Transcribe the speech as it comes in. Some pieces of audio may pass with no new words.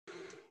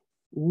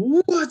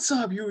What's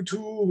up,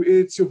 YouTube?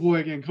 It's your boy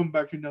again, coming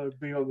back to another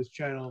video on this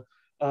channel.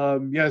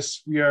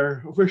 Yes, we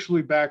are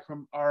officially back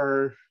from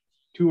our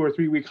 2 or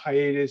 3 week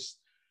hiatus.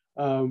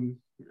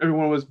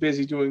 Everyone was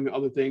busy doing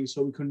other things,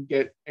 so we couldn't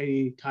get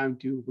any time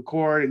to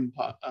record and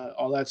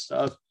all that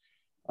stuff.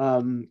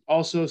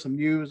 Also, some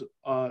news: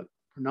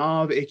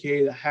 Pranav,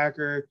 aka the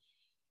hacker,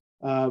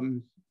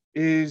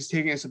 is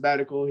taking a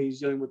sabbatical.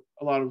 He's dealing with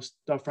a lot of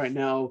stuff right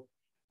now.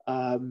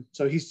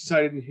 So he's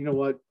decided, you know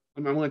what,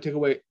 I'm going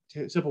to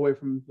step away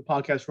from the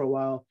podcast for a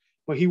while,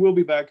 but he will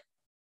be back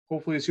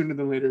hopefully sooner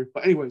than later.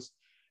 But anyways,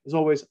 as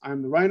always,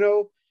 I'm the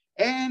Rhino,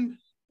 and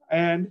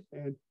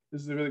this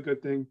is a really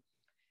good thing.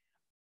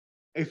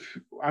 If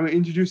I'm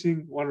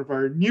introducing one of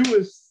our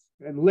newest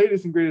and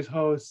latest and greatest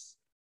hosts,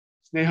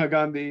 Sneha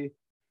Gandhi.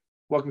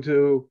 Welcome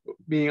to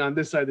being on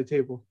this side of the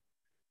table.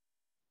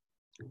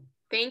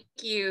 Thank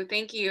you.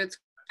 It's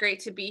great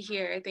to be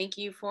here. Thank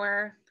you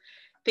for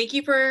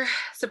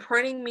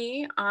supporting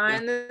me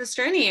on this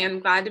journey. I'm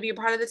glad to be a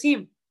part of the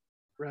team.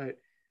 Right.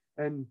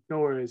 And no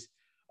worries.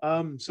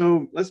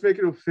 So let's make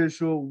it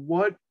official.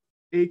 What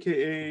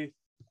AKA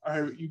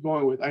are you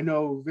going with? I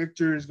know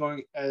Victor is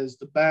going as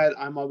the Bat.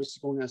 I'm obviously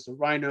going as the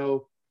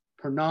Rhino.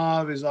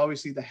 Pranav is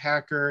obviously the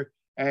hacker.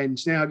 And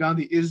Sneha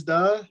Gandhi is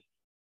the...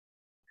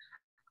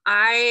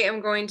 I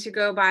am going to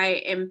go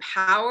by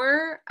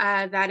Empower.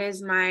 That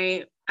is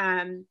my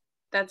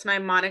that's my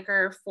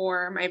moniker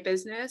for my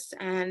business,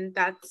 and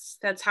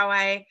that's how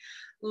I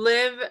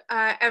live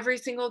every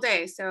single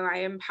day. So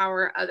I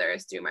empower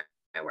others through my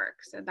work.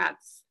 So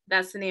that's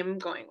the name I'm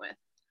going with.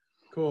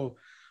 Cool.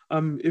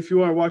 If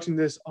you are watching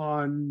this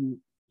on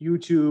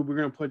YouTube, we're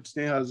gonna put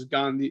Sneha's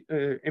Gandhi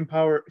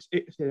Empower.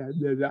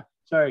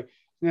 Sorry,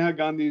 Sneha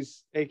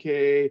Gandhi's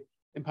AKA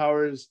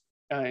Empowers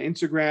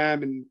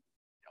Instagram and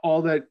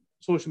all that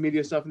social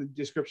media stuff in the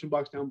description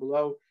box down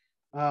below.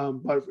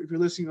 But if you're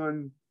listening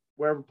on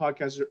wherever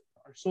podcasts are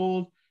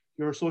sold,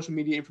 your social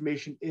media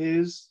information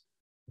is...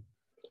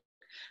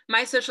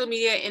 My social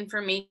media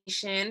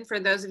information,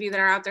 for those of you that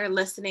are out there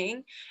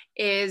listening,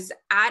 is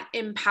at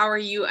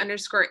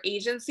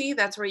EmpowerYou_agency.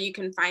 That's where you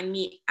can find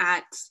me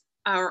at,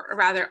 or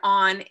rather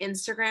on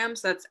Instagram.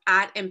 So that's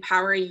at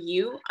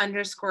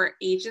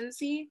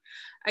EmpowerYou_agency.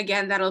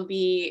 Again, that'll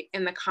be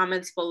in the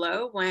comments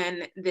below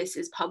when this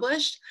is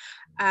published.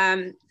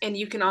 And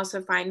you can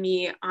also find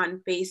me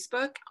on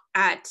Facebook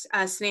at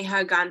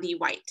Sneha Gandhi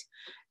White.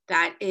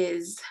 That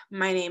is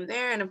my name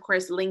there. And of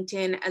course,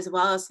 LinkedIn as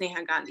well as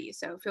Sneha Gandhi.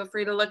 So feel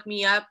free to look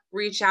me up,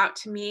 reach out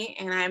to me,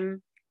 and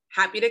I'm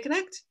happy to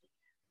connect.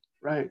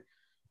 Right.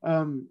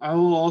 I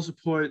will also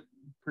put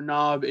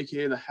Pranav,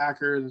 aka the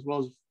hacker, as well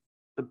as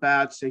the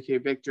Bats, aka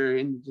Victor,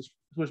 in the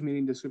social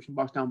media description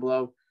box down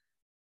below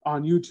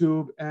on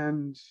YouTube.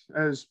 And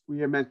as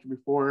we have mentioned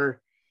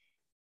before,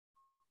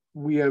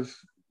 we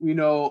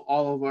know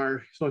all of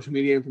our social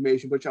media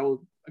information, which I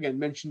will again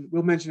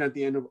we'll mention at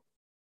the end of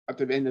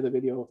the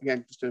video,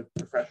 again, just a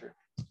refresher.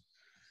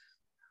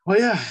 Well,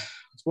 yeah,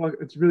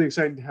 it's really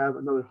exciting to have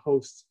another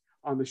host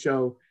on the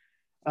show.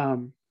 Yeah,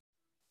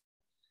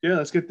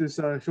 let's get this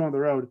show on the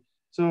road.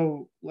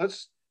 So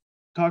let's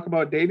talk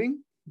about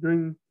dating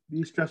during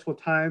these stressful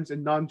times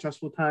and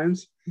non-stressful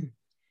times.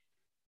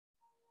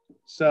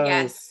 So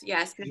yes.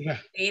 Yeah.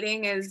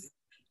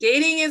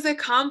 Dating is a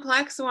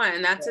complex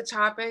one. That's a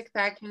topic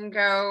that can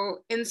go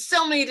in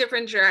so many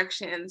different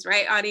directions,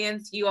 right,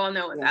 audience? You all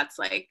know what that's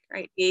like,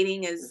 right?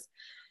 Dating is,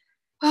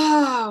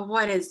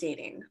 what is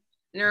dating?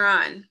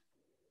 Neuron.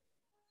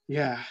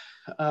 Yeah.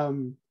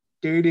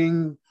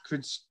 Dating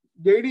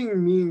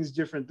means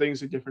different things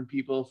to different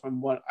people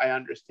from what I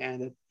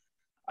understand it.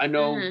 I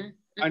know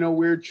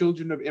we're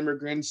children of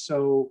immigrants,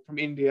 so from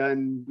India,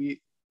 and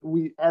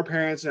our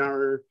parents and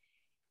our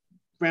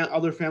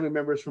other family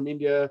members from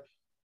India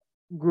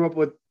grew up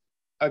with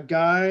a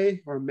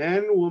guy or a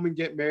man and woman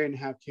get married and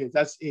have kids.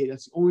 That's it.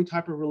 That's the only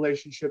type of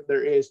relationship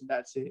there is, and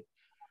that's it.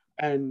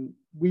 And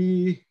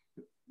we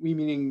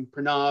meaning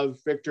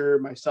Pranav, Victor,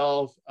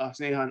 myself,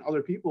 Sneha, and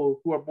other people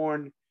who are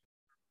born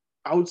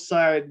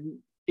outside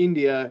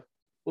India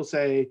will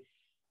say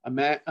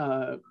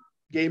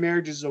gay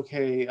marriage is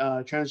okay,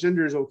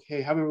 transgender is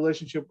okay, having a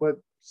relationship with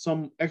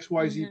some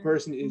XYZ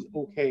person is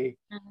okay.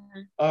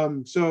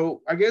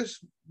 So I guess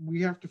we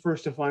have to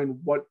first define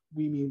what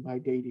we mean by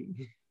dating.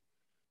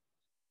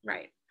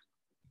 Right.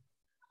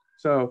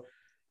 So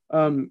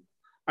I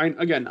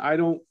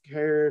don't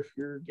care if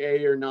you're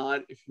gay or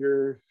not.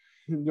 The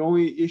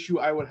only issue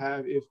I would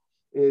have if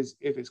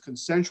it's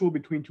consensual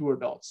between two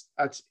adults.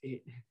 That's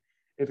it.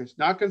 If it's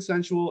not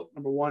consensual,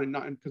 number one, and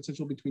not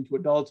consensual between two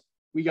adults,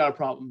 we got a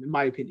problem, in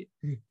my opinion.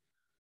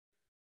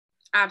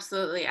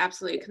 Absolutely.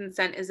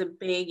 Consent is a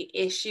big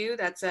issue.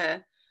 That's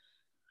a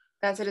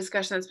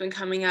discussion that's been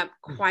coming up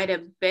quite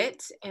a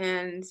bit,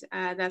 and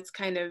that's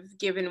kind of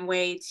given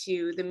way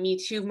to the Me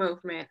Too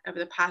movement of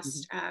the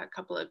past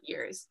couple of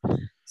years.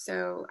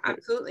 So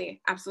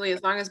absolutely. As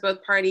long as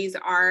both parties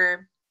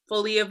are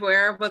fully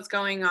aware of what's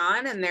going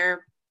on and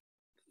they're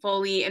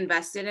fully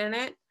invested in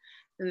it,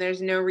 then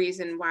there's no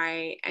reason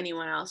why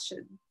anyone else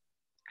should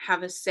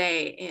have a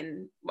say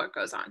in what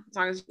goes on, as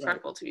long as you're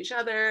respectful to each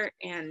other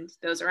and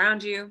those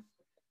around you.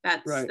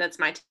 That's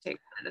my take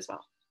on it as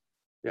well.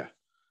 Yeah.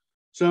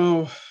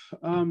 So,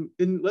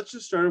 and let's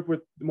just start off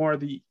with more of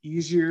the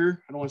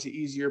easier, I don't want to say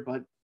easier,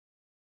 but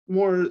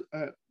more,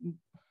 I'm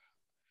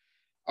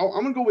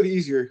going to go with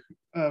easier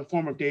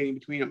form of dating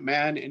between a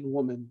man and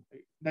woman.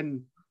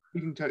 Then we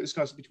can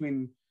discuss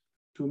between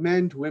two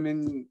men, two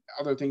women,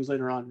 other things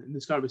later on in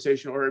this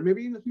conversation, or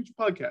maybe in the future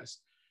podcast.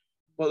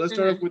 But let's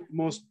start off with the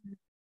most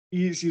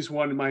easiest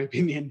one, in my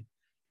opinion,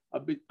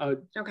 a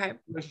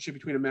relationship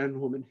between a man and a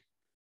woman.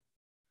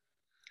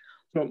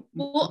 So,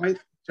 go ahead.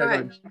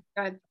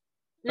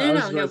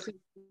 No, please.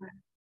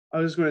 I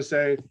was going to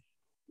say,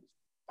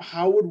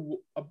 how would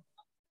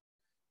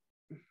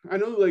I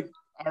know, like,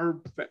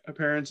 our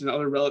parents and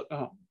other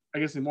I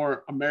guess the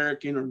more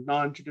American or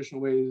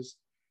non-traditional ways,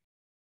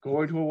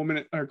 going to a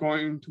woman or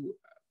going to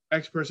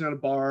X person at a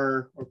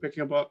bar or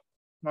picking up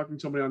talking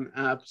to somebody on an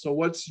app. So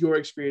what's your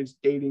experience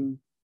dating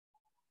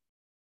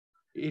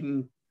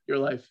in your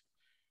life?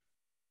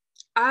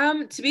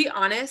 To be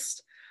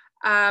honest,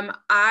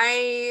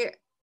 I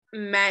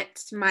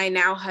met my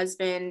now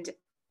husband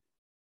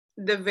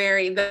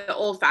the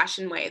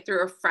old-fashioned way,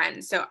 through a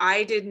friend. So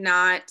I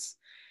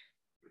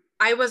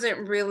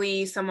wasn't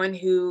really someone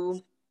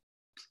who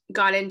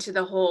got into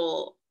the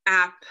whole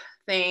app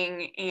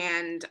thing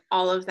and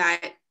all of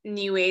that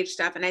new age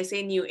stuff. And I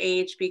say new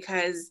age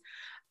because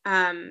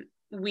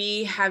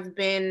we have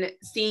been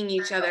seeing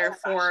each other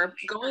for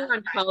going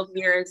on 12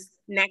 years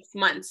next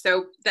month.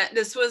 So that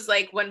this was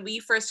like when we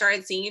first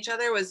started seeing each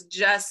other was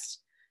just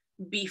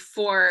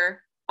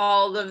before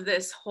all of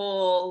this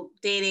whole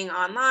dating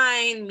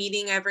online,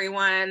 meeting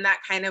everyone,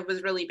 that kind of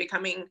was really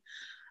becoming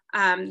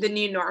the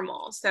new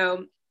normal.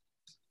 So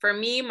for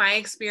me, my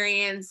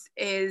experience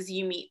is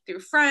you meet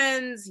through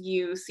friends,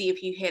 you see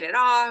if you hit it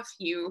off,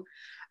 you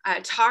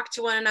talk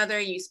to one another,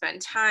 you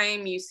spend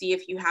time, you see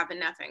if you have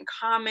enough in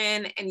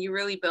common, and you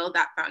really build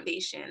that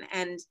foundation.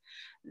 And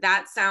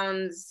that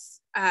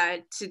sounds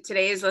to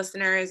today's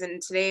listeners and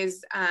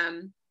today's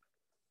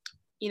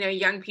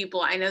young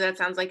people, I know that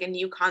sounds like a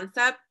new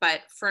concept,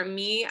 but for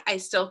me, I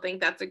still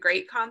think that's a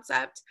great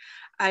concept,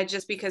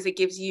 just because it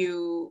gives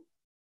you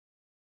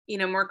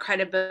more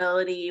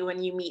credibility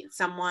when you meet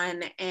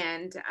someone.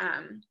 And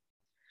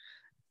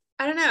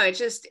I don't know, I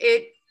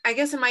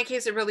guess in my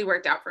case, it really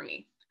worked out for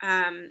me.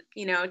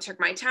 It took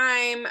my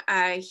time.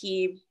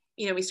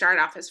 We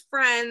started off as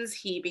friends.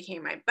 He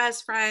became my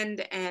best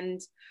friend,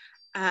 and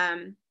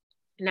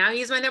now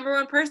he's my number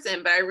one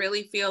person. But I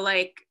really feel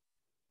like,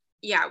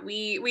 yeah,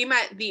 we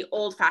met the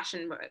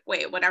old-fashioned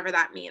way, whatever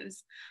that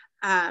means.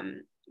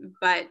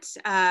 But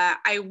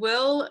I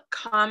will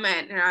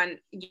comment on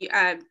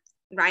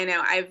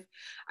Rhino.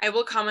 I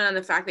will comment on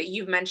the fact that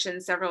you've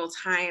mentioned several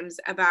times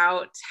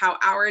about how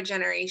our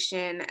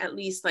generation, at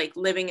least like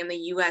living in the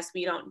US,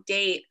 we don't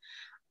date.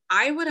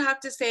 I would have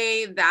to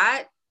say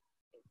that's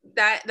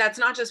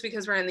not just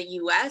because we're in the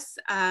US.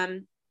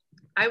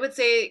 I would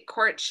say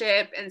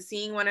courtship and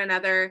seeing one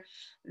another,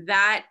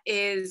 that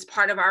is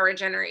part of our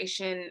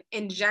generation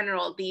in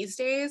general these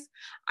days.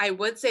 I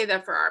would say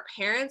that for our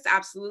parents,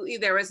 absolutely,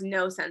 there was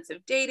no sense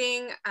of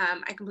dating.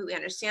 I completely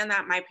understand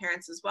that. My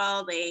parents as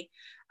well, they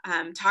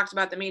talked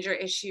about the major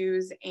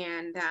issues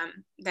and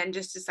then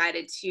just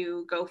decided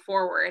to go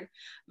forward.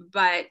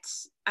 But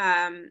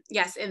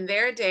yes, in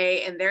their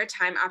day, in their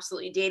time,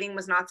 absolutely, dating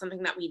was not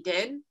something that we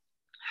did.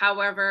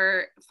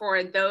 However,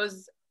 for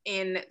those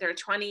in their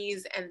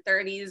 20s and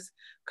 30s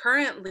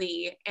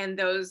currently, and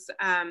those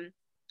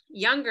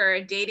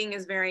younger, dating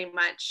is very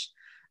much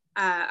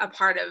a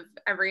part of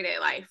everyday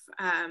life.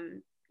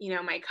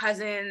 My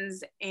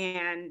cousins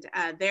and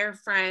their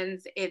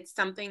friends, it's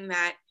something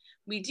that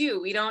we do.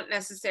 We don't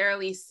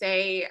necessarily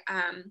say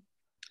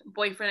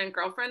boyfriend and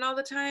girlfriend all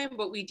the time,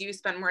 but we do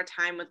spend more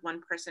time with one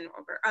person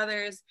over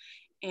others,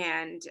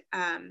 and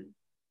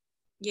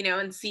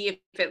and see if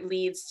it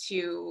leads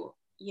to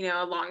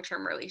a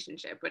long-term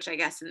relationship, which I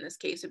guess in this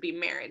case would be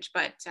marriage.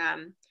 But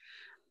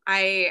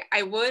I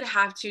would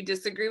have to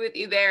disagree with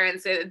you there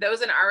and say that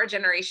those in our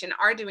generation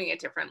are doing it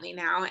differently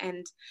now,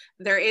 and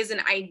there is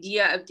an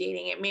idea of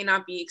dating. It may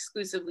not be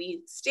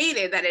exclusively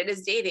stated that it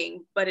is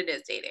dating, but it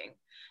is dating.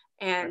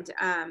 And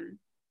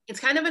it's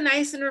kind of a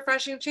nice and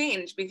refreshing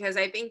change, because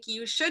I think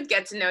you should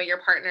get to know your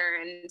partner,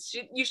 and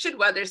you should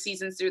weather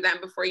seasons through them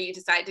before you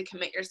decide to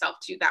commit yourself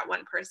to that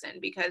one person,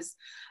 because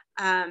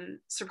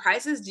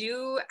surprises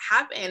do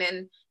happen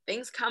and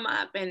things come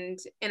up. And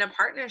in a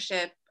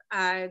partnership,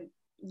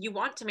 you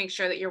want to make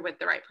sure that you're with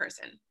the right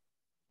person,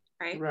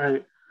 right?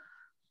 Right.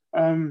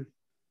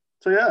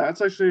 So yeah,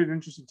 that's actually an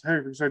interesting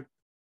take, because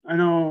I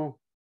know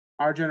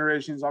our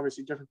generation is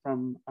obviously different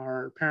from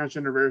our parents'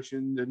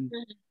 generation, and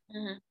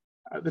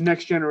the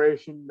next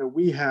generation that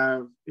we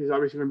have is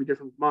obviously going to be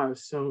different from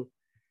us. So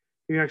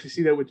you can actually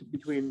see that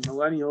between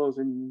millennials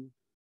and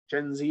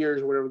Gen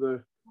Zers, or whatever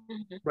the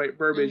right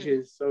verbiage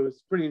is. So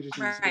it's pretty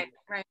interesting.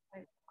 Right.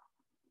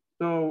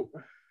 So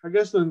I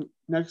guess the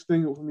next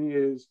thing for me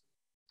is,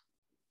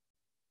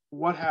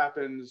 what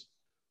happens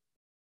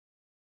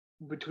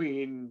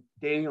between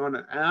dating on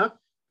an app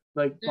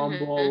like Mm-hmm.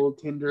 Bumble,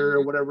 Tinder, or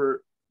Mm-hmm.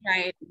 whatever.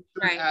 Right,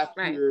 Certain right, apps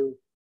right. here,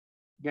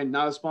 again,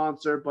 not a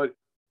sponsor, but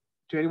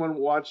to anyone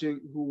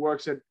watching who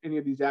works at any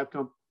of these dating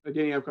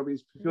app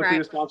companies, feel free Right.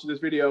 to sponsor this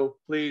video,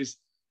 please.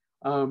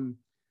 Um,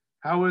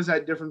 how is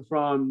that different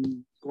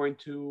from going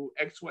to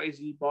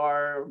XYZ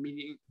bar or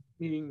meeting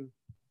meeting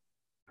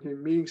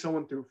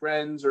someone through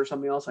friends or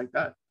something else like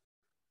that?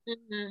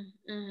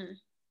 Mm-hmm. Mm-hmm.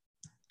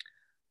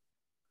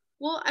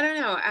 Well, I don't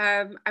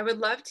know. I would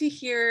love to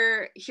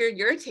hear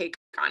your take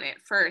on it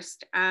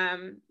first.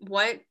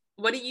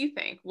 What do you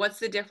think? What's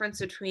the difference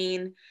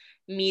between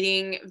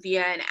meeting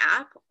via an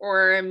app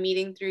or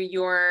meeting through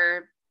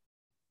your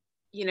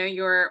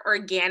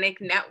organic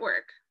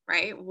network,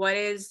 right?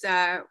 What's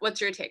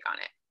your take on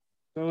it?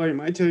 So like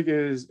my take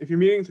is if you're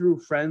meeting through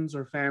friends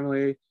or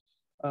family,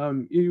 you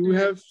Mm-hmm.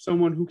 have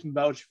someone who can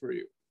vouch for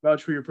you,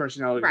 vouch for your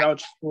personality, Right,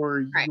 vouch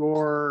for right,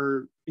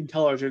 your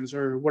intelligence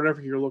or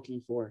whatever you're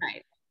looking for.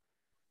 right.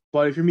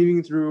 But if you're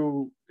meeting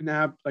through an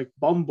app like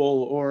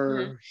Bumble Mm-hmm.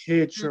 or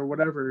Hitch or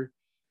whatever,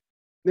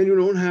 then you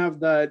don't have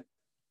that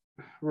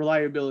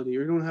reliability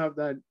or you don't have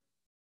that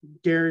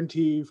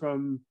guarantee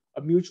from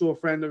a mutual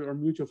friend or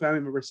mutual family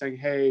member saying,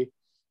 hey,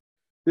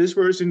 this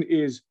person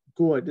is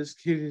good. This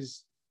kid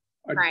is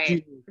a Right,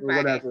 genius or right.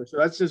 whatever. So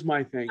that's just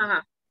my thing.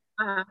 Uh-huh.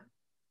 Uh-huh.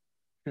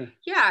 Yeah.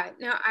 Yeah,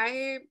 no,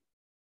 I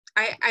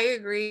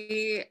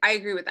agree. I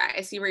agree with that.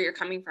 I see where you're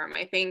coming from.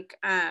 I think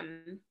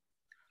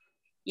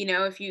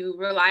if you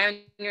rely on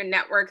your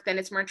network, then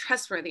it's more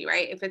trustworthy,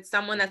 right? If it's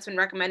someone that's been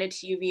recommended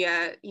to you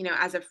via,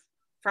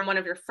 from one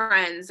of your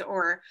friends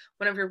or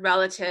one of your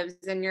relatives,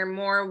 then you're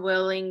more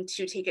willing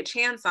to take a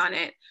chance on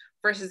it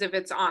versus if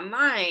it's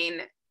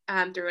online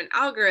through an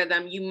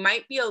algorithm, you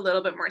might be a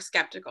little bit more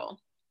skeptical.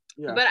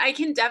 Yeah. But I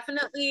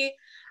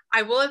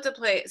will have to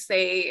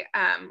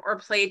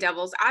play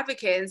devil's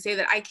advocate and say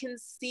that I can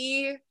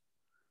see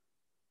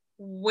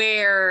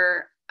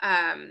where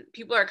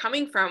people are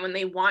coming from when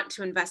they want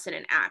to invest in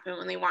an app and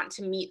when they want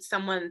to meet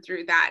someone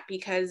through that,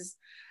 because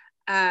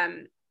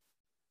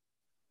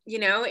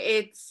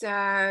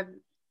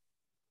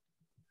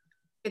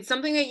it's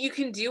something that you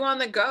can do on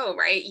the go,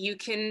 right? You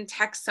can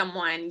text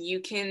someone, you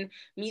can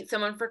meet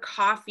someone for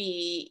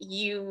coffee,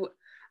 you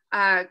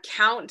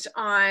count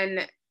on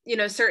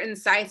certain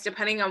sites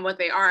depending on what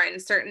they are,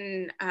 and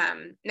certain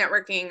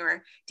networking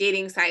or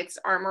dating sites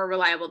are more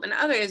reliable than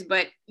others,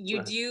 but you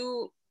Right.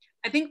 do.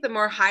 I think the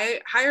more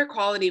higher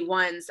quality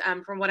ones,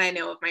 from what I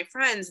know of my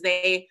friends,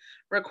 they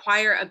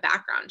require a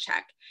background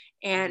check,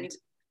 and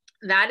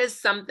that is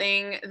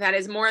something that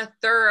is more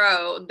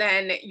thorough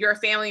than your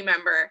family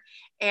member.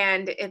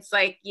 And it's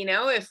like,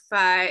 if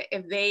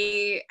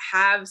they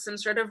have some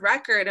sort of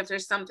record, if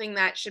there's something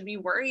that should be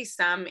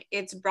worrisome,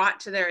 it's brought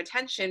to their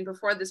attention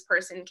before this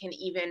person can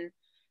even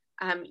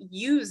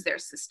use their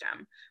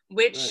system, Right.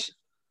 which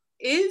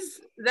is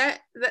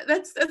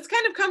that's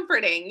kind of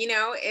comforting.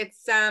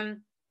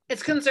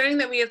 It's concerning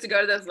that we have to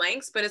go to those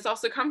lengths, but it's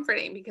also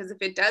comforting because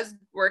if it does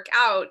work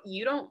out,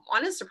 you don't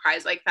want a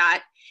surprise like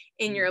that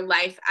in your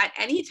life at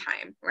any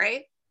time,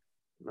 right?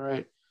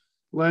 Right.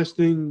 Last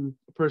thing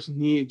a person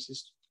needs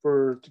is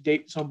to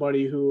date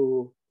somebody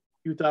who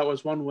you thought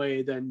was one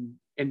way, then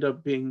end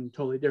up being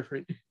totally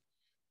different.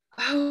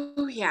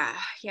 Oh yeah,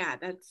 yeah.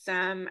 That's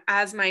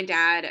as my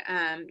dad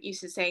used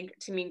to say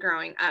to me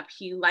growing up,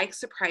 he likes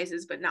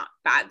surprises, but not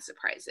bad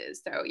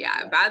surprises. So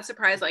yeah, a Yeah. bad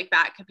surprise like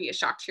that could be a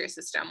shock to your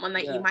system, one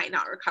that you Yeah. might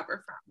not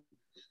recover from.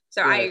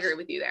 So I agree Yes.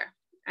 with you there.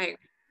 I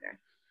agree there.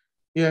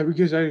 Yeah,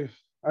 because I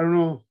don't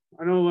know.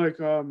 I know like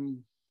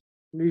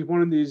he's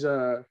one of these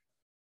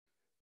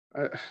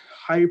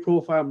high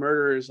profile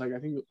murderers. Like I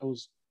think it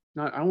was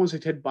not. I don't want to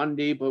say Ted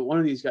Bundy, but one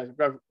of these guys. I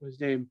forgot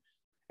his name.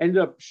 Ended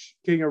up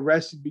getting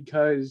arrested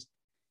because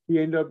he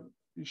ended up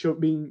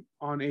being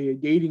on a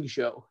dating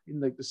show in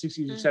like the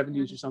 60s or 70s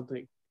Mm-hmm. or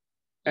something,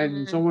 and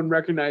Mm-hmm. someone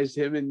recognized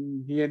him,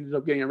 and he ended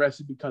up getting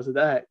arrested because of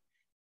that.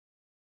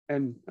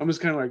 And I'm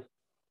just kind of like,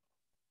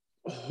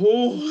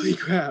 holy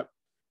crap!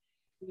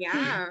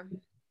 Yeah.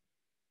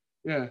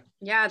 Yeah.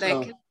 Yeah, that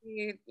So can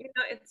be,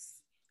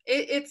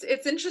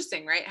 it's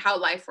interesting, right? How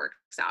life works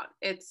out.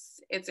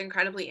 It's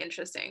incredibly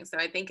interesting. So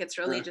I think it's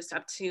really just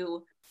up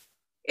to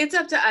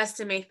us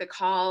to make the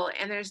call,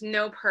 and there's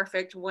no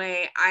perfect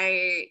way.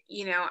 I'm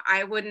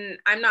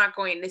not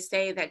going to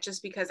say that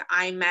just because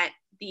I met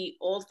the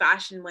old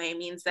fashioned way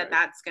means that right.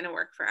 that's going to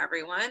work for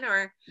everyone,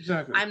 or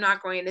Exactly. I'm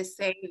not going to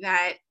say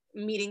that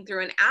meeting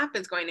through an app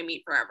is going to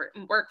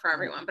work for Right.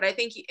 everyone. But I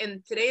think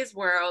in today's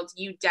world,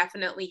 you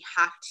definitely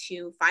have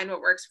to find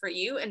what works for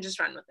you and just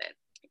run with it,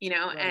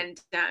 Right.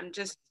 and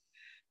just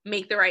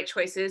make the right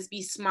choices,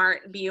 be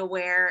smart, be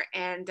aware,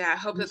 and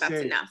hope Be that that's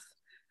safe. enough.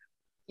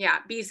 Yeah,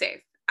 be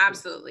safe. Yeah.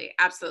 Absolutely.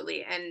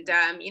 Absolutely. And,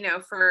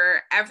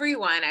 for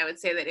everyone, I would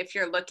say that if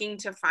you're looking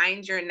to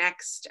find your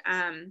next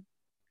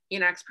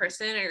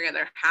person or your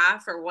other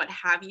half or what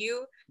have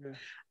you, Yeah.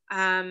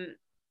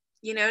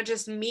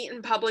 just meet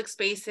in public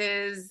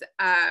spaces,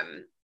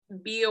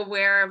 be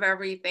aware of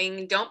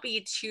everything. Don't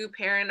be too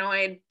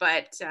paranoid,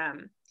 but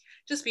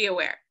just be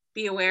aware.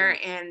 be aware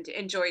and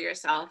enjoy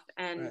yourself,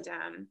 and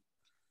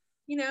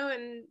you know,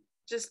 and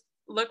just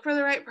look for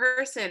the right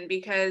person,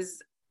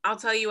 because I'll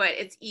tell you what,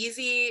 it's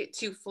easy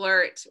to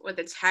flirt with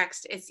a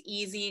text. It's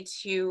easy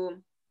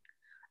to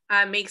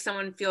make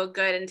someone feel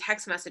good in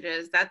text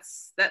messages.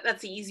 That's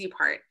the easy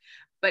part.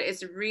 But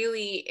it's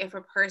really if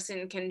a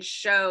person can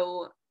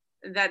show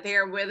that they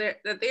are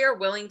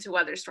willing to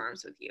weather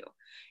storms with you,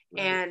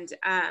 and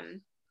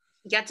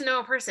get to know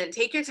a person.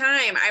 Take your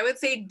time. I would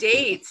say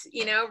date,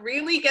 you know,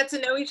 really get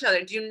to know each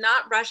other. Do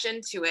not rush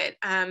into it.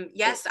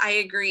 Yes, I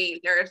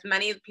agree. There's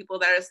many people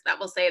that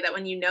will say that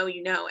when you know,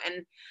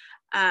 and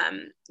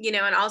you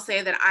know, and I'll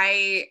say that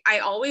I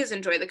always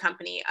enjoy the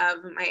company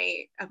of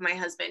my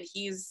husband.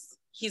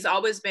 He's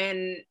always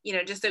been, you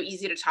know, just so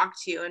easy to talk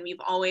to, and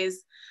we've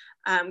always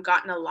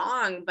gotten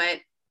along. But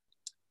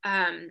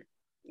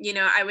you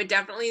know, I would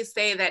definitely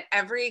say that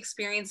every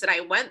experience that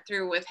I went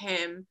through with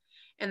him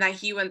and that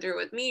he went through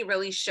with me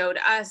really showed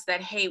us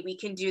that, hey, we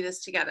can do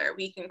this together.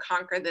 We can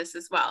conquer this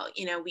as well.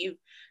 You know,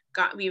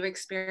 we've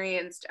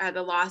experienced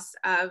the loss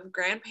of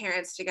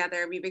grandparents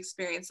together. We've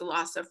experienced the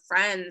loss of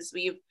friends.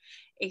 We've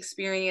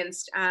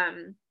experienced,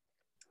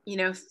 you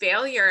know,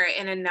 failure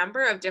in a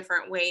number of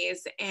different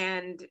ways,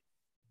 and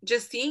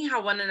just seeing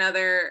how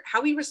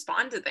we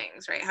respond to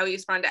things, right? How we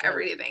respond to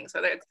everyday things,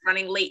 whether it's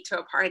running late to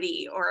a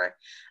party, or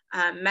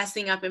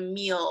messing up a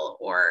meal,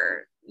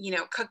 or, you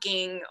know,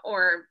 cooking,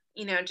 or,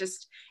 you know,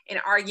 just an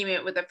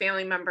argument with a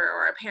family member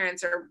or our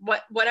parents, or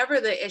whatever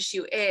the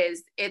issue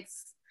is.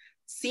 It's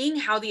seeing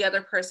how the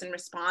other person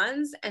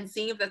responds and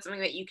seeing if that's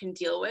something that you can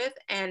deal with,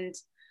 and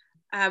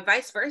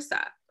vice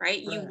versa,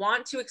 right? You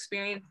want to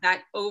experience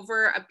that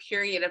over a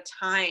period of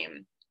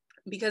time,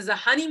 because the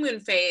honeymoon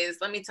phase,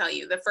 let me tell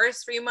you, the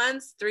first 3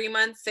 months, 3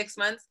 months, 6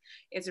 months,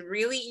 it's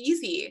really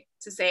easy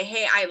to say,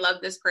 hey, I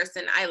love this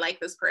person, I like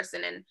this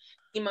person, and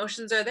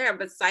emotions are there.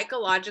 But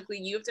psychologically,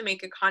 you have to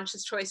make a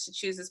conscious choice to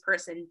choose this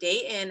person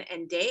day in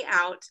and day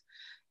out,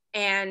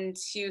 and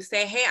to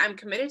say, hey, I'm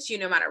committed to you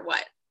no matter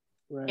what.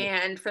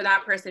 And for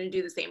that person to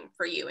do the same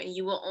for you. And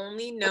you will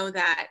only know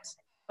that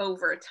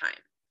over time.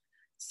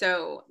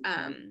 So,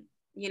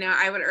 you know,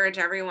 I would urge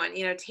everyone,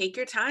 you know, take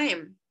your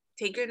time.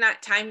 Take your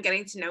time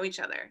getting to know each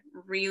other.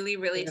 Really,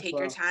 really take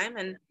your time,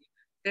 and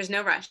there's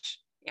no rush.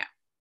 Yeah.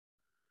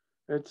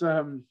 It's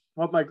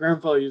what my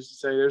grandfather used to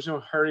say, there's no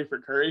hurry for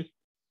curry.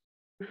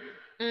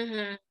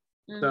 So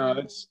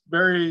it's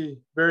very,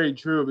 very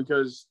true,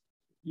 because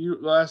the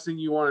last thing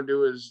you want to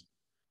do is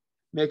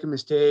make a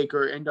mistake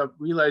or end up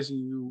realizing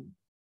you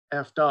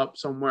effed up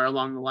somewhere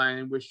along the line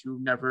and wish you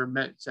never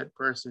met said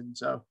person.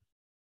 So,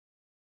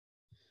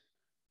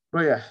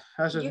 but yeah,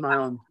 that's just my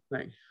own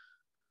thing.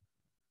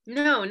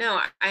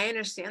 No, I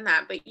understand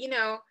that. But, you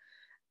know,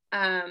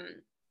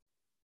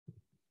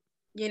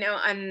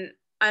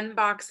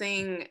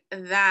 unboxing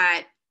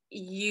that,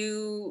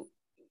 you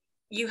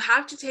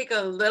have to take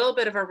a little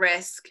bit of a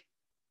risk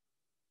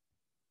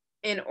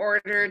in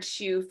order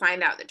to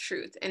find out the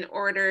truth, in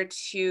order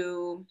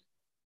to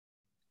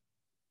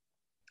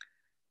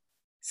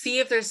see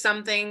if there's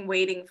something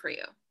waiting for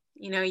you.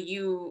 You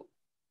know,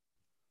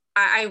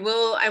 I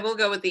will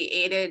go with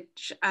the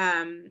adage,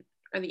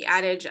 or the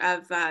adage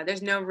of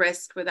there's no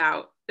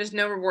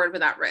reward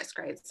without risk,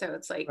 right? So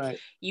it's like,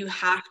 you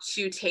have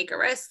to take a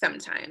risk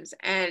sometimes,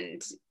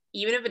 and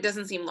even if it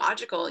doesn't seem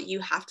logical, you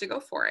have to go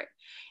for it.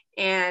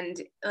 And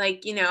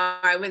like, you know,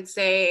 I would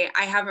say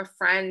I have a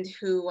friend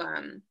who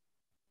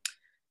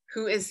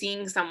is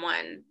seeing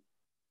someone,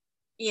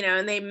 you know,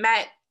 and they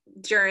met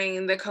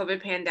during the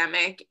COVID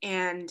pandemic,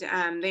 and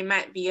they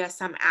met via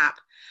some app,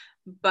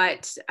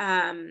 but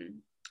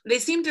they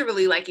seem to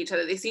really like each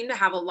other. They seem to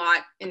have a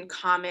lot in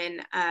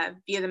common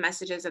via the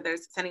messages that they're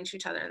sending to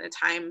each other and the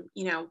time,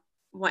 you know,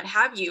 what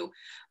have you.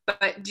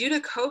 But due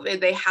to COVID,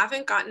 they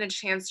haven't gotten a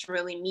chance to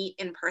really meet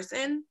in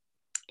person.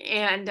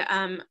 And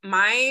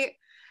my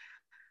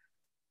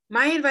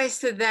advice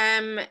to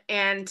them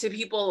and to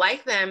people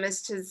like them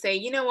is to say,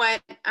 you know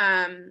what,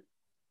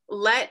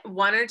 let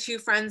one or two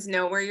friends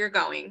know where you're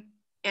going,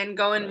 and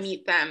go and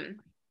meet them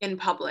in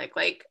public.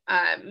 Like,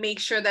 make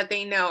sure that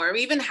they know, or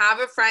even have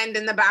a friend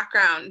in the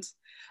background,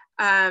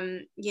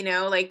 you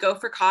know, like go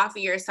for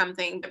coffee or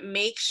something, but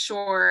make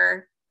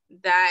sure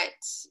that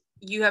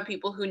you have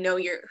people who know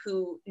your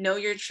truth,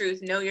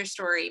 know your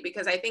story.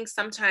 Because I think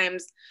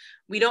sometimes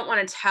we don't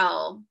want to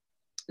tell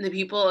the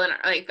people and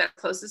like that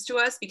closest to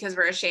us, because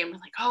we're ashamed,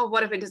 like, oh,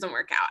 what if it doesn't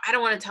work out? I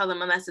don't want to tell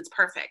them unless it's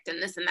perfect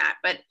and this and that.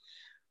 But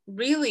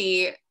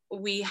really,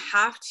 we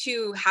have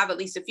to have at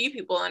least a few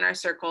people in our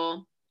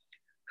circle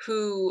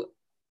who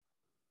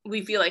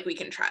we feel like we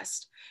can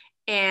trust.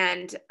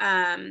 And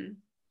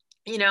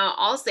you know,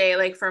 I'll say,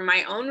 like, for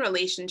my own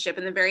relationship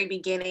in the very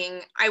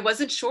beginning, I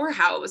wasn't sure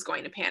how it was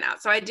going to pan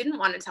out, so I didn't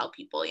want to tell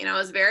people. You know, I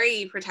was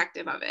very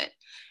protective of it.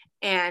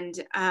 And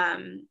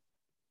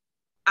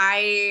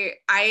I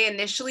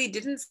initially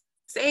didn't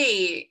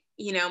say,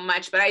 you know,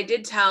 much, but I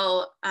did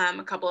tell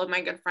a couple of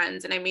my good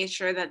friends, and I made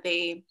sure that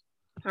they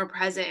were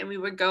present, and we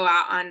would go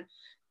out on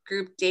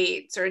group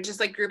dates or just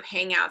like group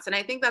hangouts. And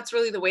I think that's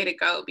really the way to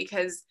go,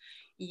 because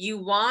you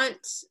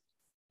want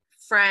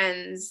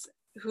friends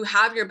who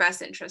have your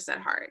best interests at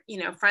heart, you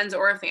know, friends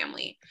or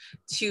family,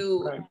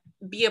 to Right.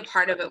 be a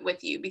part of it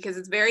with you, because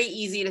it's very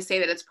easy to say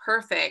that it's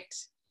perfect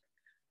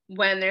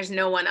when there's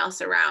no one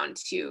else around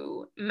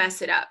to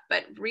mess it up.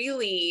 But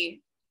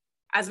really,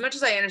 as much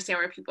as I understand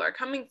where people are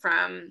coming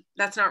from,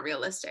 that's not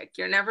realistic.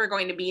 You're never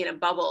going to be in a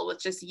bubble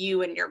with just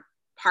you and your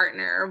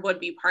partner or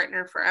would-be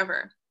partner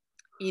forever.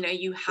 You know,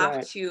 you have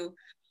Right. to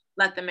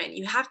let them in.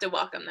 You have to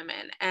welcome them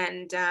in.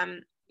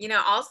 And, you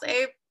know, I'll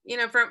say, you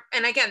know,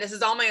 and again, this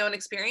is all my own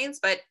experience,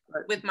 but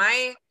Right. with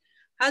my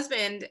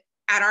husband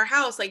at our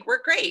house, like,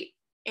 we're great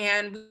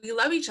and we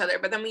love each other.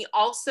 But then we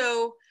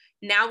also,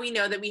 now we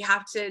know that we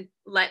have to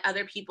let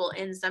other people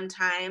in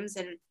sometimes.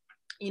 And,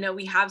 you know,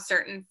 we have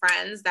certain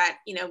friends that,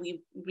 you know,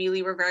 we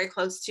really were very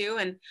close to,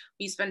 and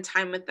we spend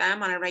time with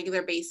them on a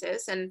regular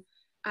basis. And,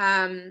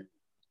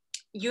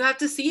 you have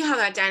to see how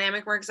that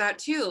dynamic works out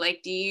too.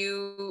 Like, do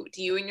you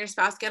and your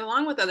spouse get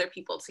along with other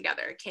people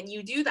together? Can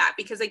you do that?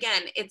 Because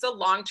again, it's a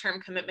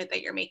long-term commitment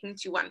that you're making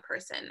to one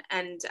person.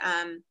 And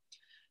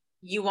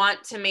you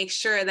want to make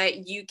sure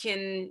that you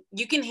can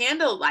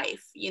handle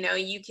life, you know,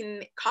 you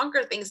can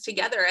conquer things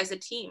together as a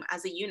team,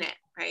 as a unit,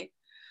 right?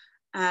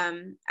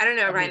 I don't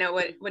know, Rhino,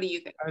 what do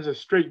you think? As a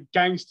straight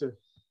gangster.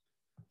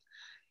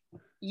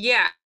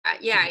 Yeah,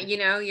 you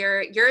know,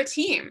 you're a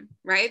team,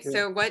 right? Yeah.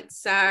 So what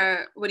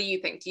do you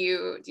think? Do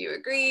you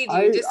agree? Do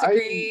you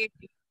disagree?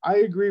 I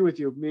agree with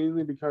you,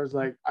 mainly because,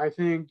 like, I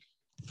think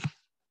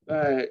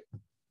that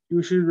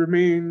you should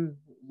remain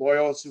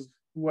loyal to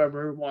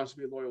whoever wants to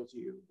be loyal to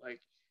you.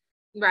 Like,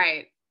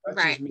 Right, that's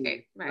just right,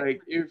 me. right.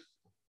 Like, if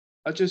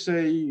let's just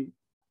say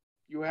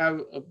you have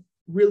a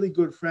really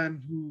good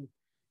friend who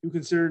you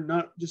consider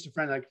not just a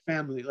friend, like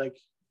family, like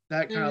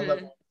that kind of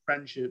level of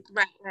friendship.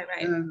 Right.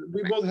 And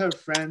we both have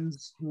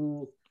friends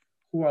who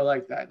are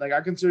like that. Like,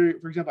 I consider,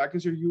 for example, I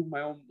consider you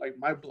my own, like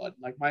my blood,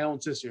 like my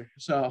own sister.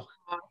 So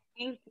Oh,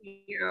 thank you.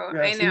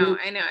 yeah, I know.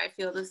 I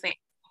feel the same.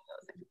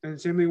 and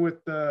same thing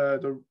with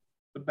the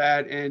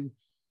bad and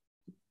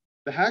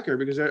the hacker,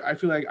 because I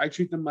feel like I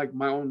treat them like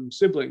my own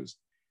siblings.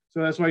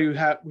 So that's why we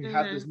have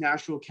this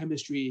natural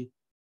chemistry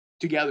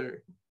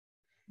together.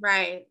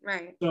 Right.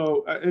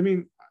 So I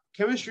mean,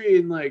 chemistry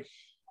in, like,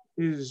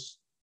 is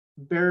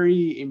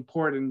very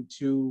important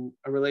to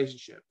a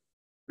relationship,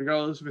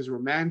 regardless if it's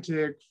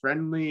romantic,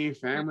 friendly,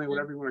 family,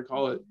 whatever you want to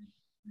call it.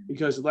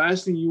 Because the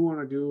last thing you want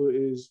to do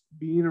is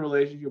be in a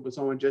relationship with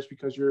someone just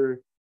because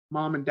your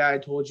mom and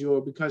dad told you,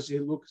 or because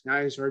it looks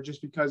nice, or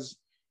just because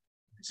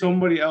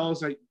somebody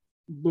else like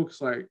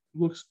looks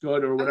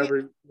good, or whatever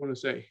you want to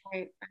say.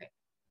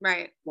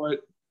 Right.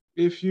 But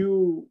if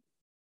you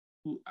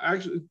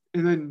actually,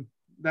 and then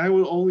that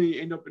will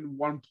only end up in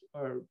one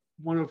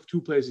of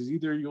two places.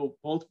 Either you'll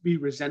both be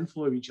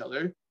resentful of each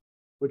other,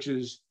 which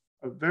is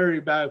a very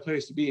bad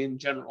place to be in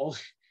general.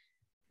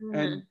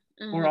 And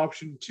or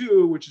option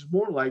two, which is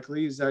more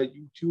likely, is that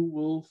you two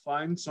will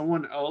find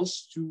someone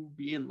else to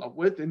be in love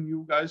with, and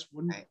you guys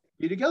wouldn't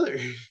be together.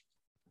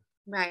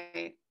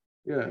 Right.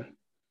 Yeah.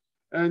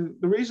 And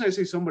the reason I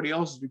say somebody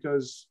else is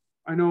because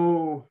I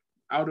know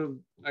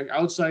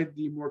outside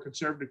the more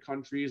conservative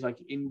countries like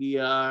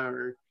India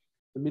or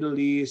the Middle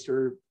East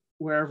or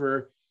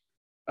wherever,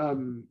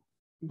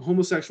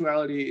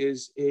 homosexuality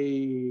is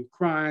a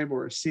crime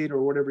or a sin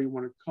or whatever you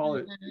want to call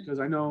it. Because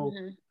I know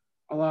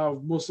a lot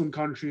of Muslim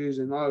countries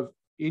and a lot of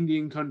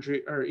Indian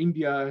country, or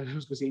India, I was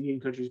going to say Indian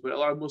countries, but a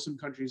lot of Muslim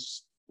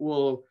countries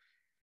will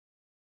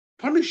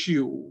punish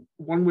you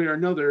one way or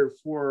another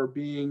for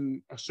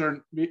having a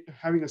certain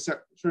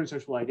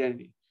sexual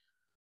identity.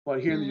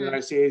 But here in the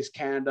United States,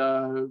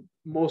 Canada,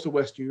 most of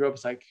Western Europe,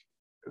 it's like,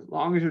 as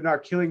long as you're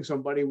not killing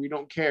somebody, we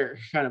don't care,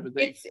 kind of a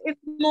thing. It's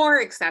more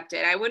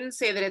accepted. I wouldn't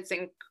say that it's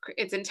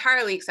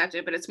entirely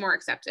accepted, but it's more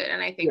accepted,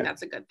 and I think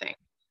that's a good thing.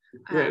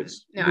 I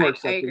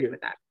agree with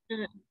that.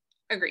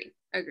 Agreed.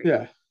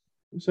 Yeah.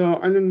 So,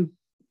 and then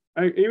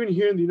even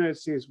here in the United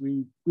States,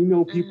 we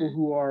know people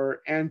who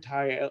are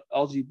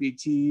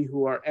anti-LGBT,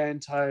 who are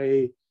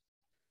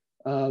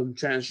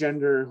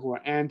anti-transgender, who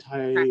are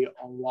anti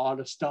a lot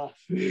of stuff.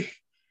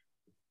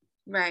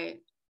 Right.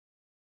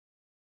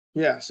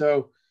 Yeah.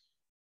 So,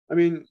 I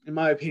mean, in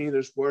my opinion,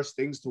 there's worse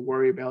things to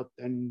worry about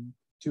than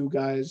two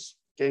guys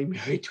getting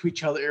married to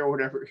each other or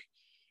whatever,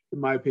 in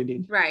my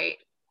opinion. Right.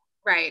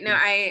 No,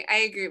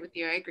 I agree with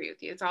you.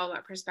 It's all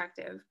about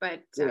perspective.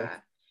 But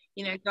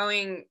you know,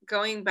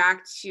 going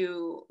back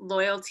to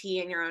loyalty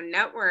in your own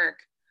network,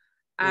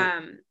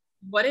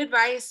 what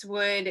advice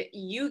would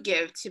you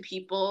give to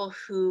people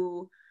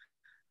who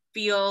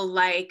feel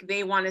like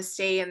they want to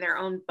stay in their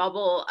own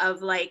bubble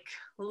of like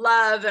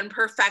love and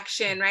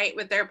perfection, right,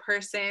 with their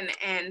person,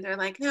 and they're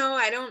like, no,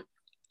 I don't,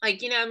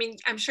 like, you know, I mean,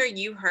 I'm sure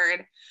you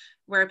heard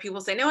where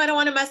people say, no, I don't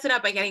want to mess it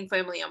up by getting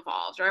family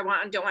involved, or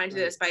don't want to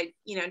do this by,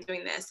 you know,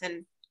 doing this.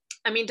 And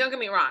I mean, don't get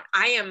me wrong,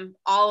 I am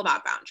all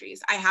about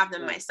boundaries. I have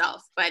them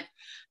myself, but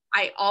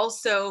I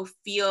also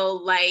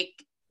feel like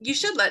you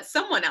should let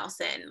someone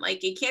else in.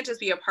 Like, it can't just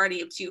be a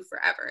party of two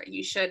forever.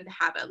 You should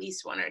have at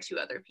least one or two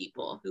other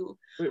people who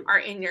are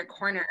in your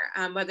corner,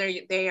 whether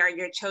they are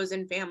your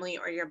chosen family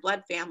or your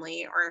blood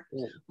family or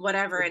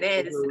whatever it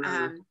is.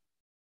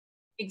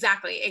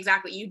 Exactly.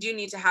 You do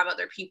need to have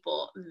other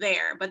people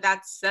there, but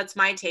that's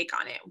my take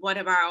on it. What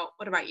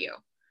about you?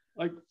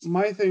 Like,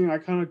 my thing, I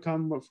kind of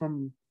come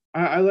from,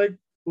 I like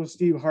what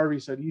Steve Harvey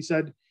said. He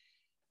said,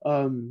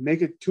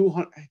 make a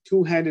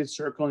two-handed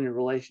circle in your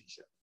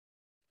relationship.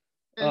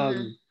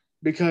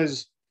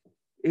 Because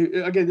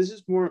again, this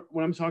is more,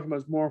 what I'm talking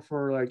about is more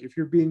for like, if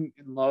you're being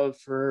in love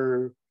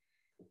for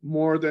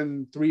more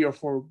than 3 or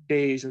 4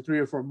 days or 3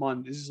 or 4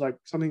 months, this is like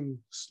something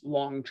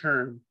long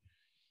term.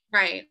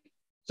 Right.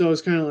 So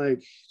it's kind of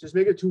like, just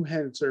make a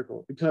two-handed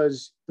circle,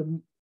 because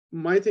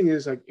my thing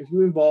is, like, if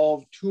you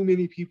involve too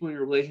many people in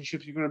your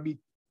relationships, you're going to be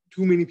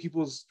too many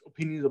people's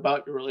opinions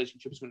about your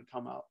relationship is going to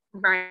come out.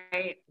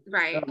 Right.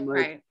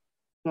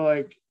 So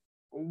like,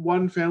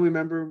 one family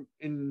member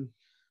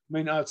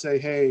may not say,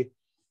 hey,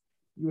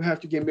 you have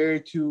to get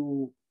married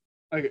to,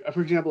 like,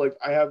 for example, like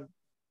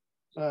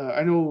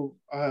I know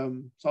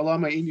so a lot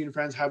of my Indian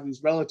friends have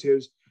these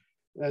relatives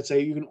that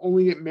say you can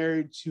only get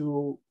married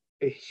to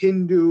a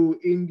Hindu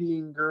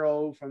Indian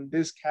girl from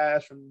this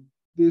caste, from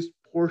this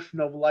portion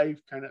of life,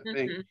 kind of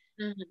thing.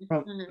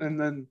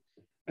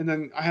 And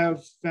then I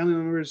have family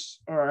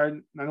members, or I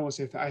don't want to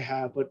say if I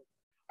have, but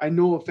I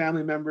know of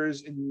family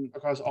members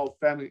across all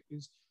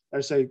families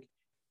that say,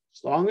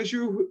 as long as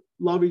you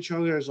love each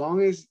other, as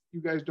long as you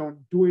guys don't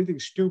do anything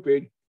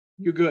stupid,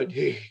 you're good.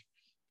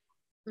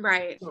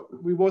 Right. So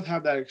we both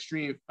have that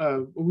extreme.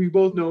 We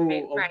both know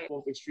right.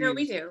 both extremes. No,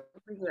 we do.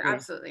 Yeah.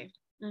 Absolutely.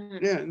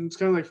 Yeah, and it's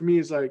kind of like, for me,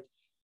 it's like,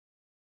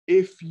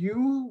 if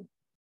you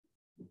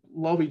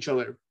love each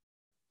other,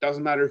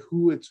 doesn't matter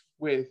who it's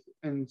with,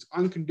 and it's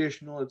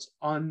unconditional, it's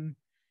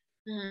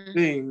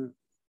thing,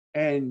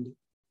 and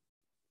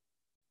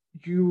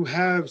you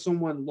have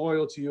someone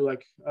loyal to you,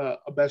 like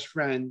a best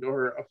friend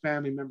or a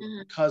family member,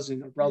 a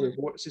cousin, a brother,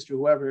 sister,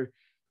 whoever,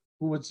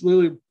 who would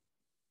literally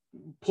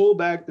pull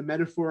back the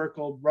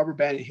metaphorical rubber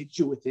band and hit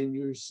you within,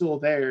 you're still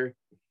there,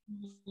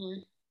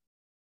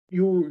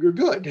 you're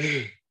good.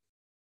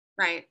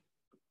 Right.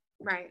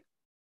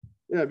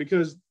 Yeah,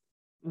 because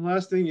the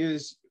last thing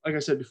is, like I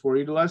said before,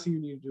 the last thing you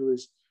need to do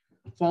is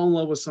fall in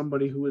love with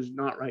somebody who is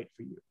not right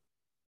for you.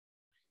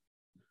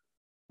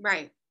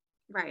 Right.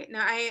 No,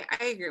 I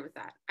agree with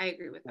that. I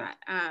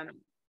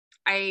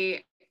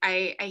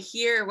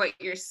hear what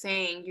you're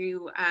saying.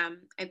 You,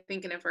 I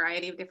think in a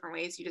variety of different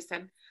ways. You just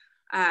said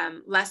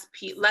less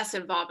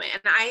involvement,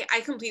 and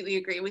I completely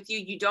agree with you.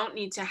 You don't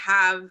need to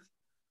have,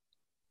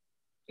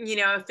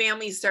 a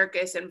family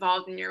circus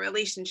involved in your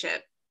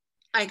relationship.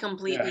 I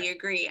completely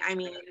agree. I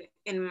mean,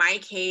 in my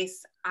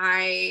case,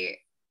 we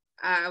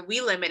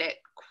limit it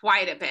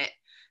quite a bit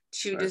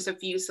to just a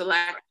few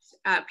select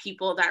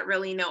people that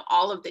really know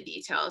all of the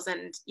details.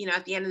 And,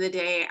 at the end of the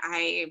day,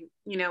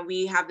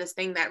 we have this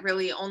thing that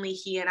really only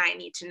he and I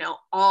need to know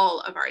all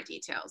of our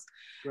details.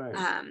 Right.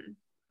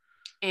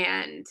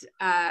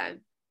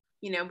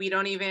 We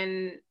don't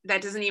even,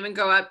 that doesn't even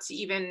go up to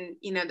even,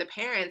 the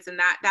parents, and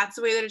that's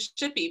the way that it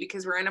should be,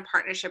 because we're in a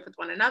partnership with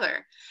one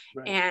another.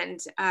 Right. And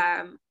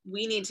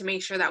we need to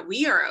make sure that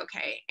we are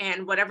okay.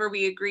 And whatever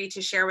we agree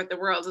to share with the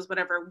world is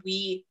whatever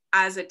we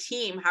as a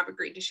team have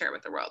agreed to share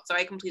with the world. So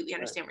I completely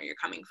understand where you're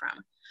coming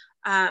from.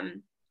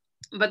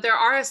 But there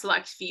are a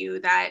select few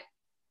that,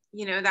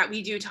 that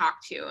we do talk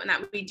to, and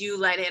that we do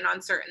let in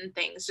on certain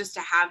things, just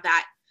to have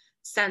that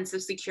sense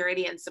of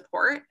security and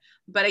support.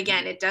 But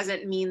again, it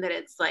doesn't mean that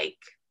it's like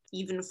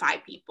even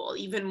 5 people,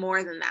 even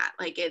more than that.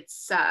 Like,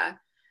 it's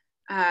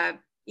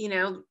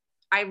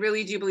I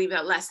really do believe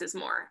that less is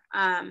more.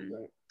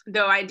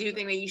 Though I do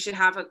think that you should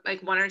have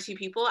like 1 or 2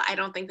 people. I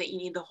don't think that you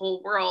need the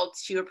whole world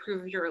to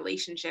approve of your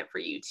relationship for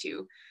you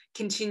to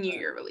continue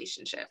your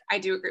relationship. I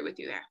do agree with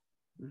you there.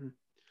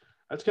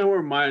 That's kind of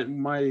where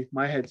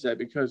my head's at,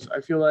 because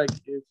I feel like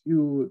if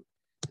you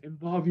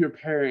involve your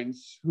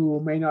parents, who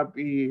may not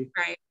be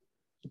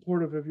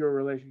supportive of your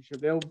relationship,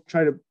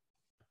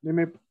 they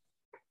may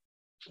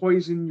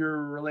poison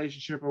your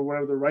relationship, or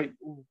whatever the right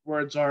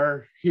words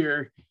are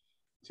here,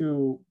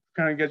 to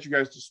kind of get you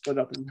guys to split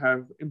up and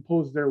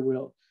impose their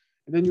will.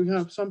 And then you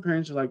have some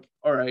parents who are like,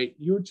 all right,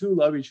 you two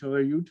love each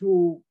other, you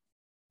two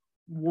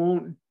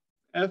won't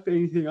F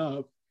anything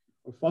up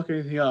or fuck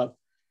anything up,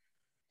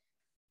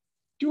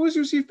 do as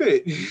you see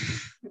fit.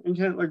 And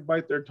can't like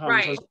bite their tongue.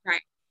 Right.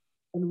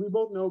 And we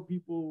both know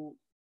people.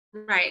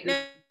 Right.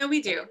 No,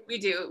 we do.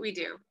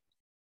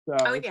 So,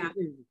 oh yeah.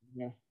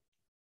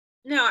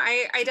 No,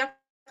 I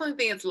definitely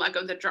think it's luck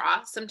of the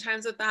draw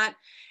sometimes with that.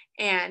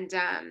 And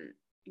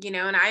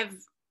and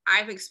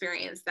I've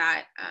experienced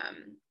that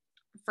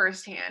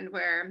firsthand,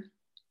 where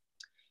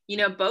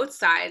both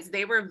sides,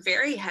 they were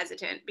very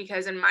hesitant,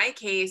 because in my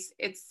case,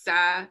 it's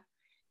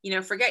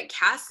forget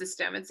caste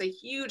system, it's a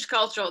huge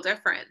cultural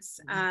difference.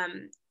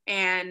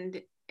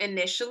 And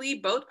initially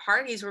both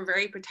parties were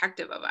very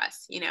protective of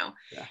us,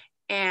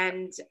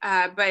 and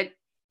but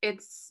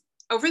it's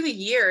over the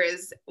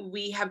years,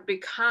 we have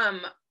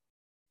become,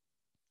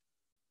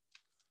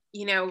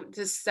 you know,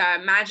 this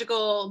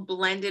magical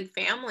blended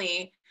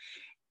family,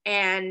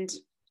 and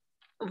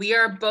we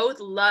are both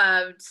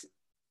loved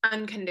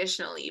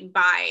unconditionally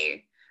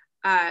by,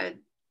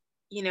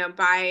 you know,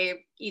 by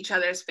each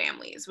other's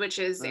families, which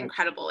is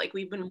incredible. Like,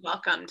 we've been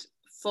welcomed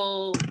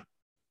full,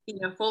 you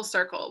know, full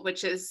circle,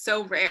 which is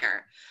so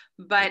rare.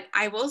 But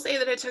I will say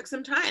that it took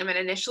some time, and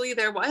initially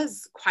there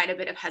was quite a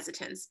bit of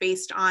hesitance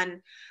based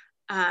on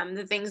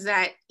the things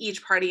that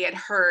each party had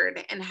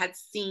heard and had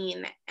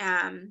seen,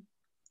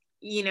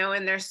 you know,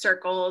 in their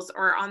circles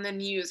or on the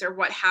news or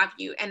what have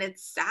you. And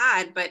it's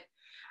sad, but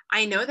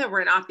I know that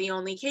we're not the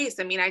only case.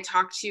 I mean, I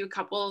talk to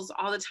couples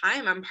all the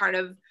time. I'm part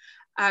of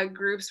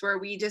groups where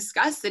we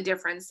discuss the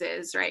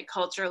differences, right,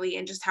 culturally,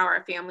 and just how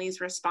our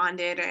families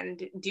responded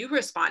and do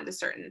respond to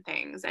certain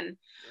things. And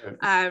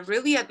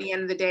really, at the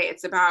end of the day,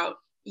 it's about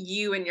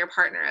you and your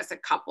partner as a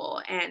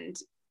couple, and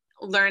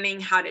learning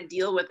how to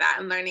deal with that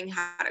and learning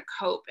how to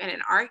cope. And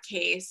in our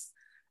case,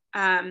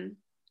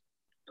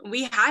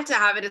 we had to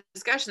have a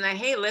discussion that,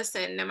 hey,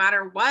 listen, no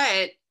matter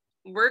what,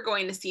 we're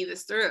going to see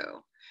this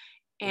through.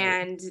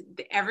 And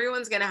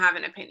everyone's going to have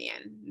an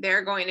opinion.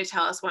 They're going to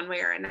tell us one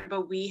way or another,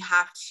 but we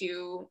have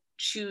to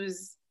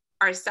choose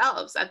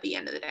ourselves at the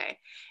end of the day.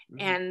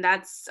 And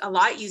that's a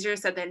lot easier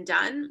said than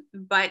done,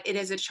 but it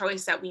is a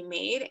choice that we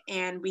made,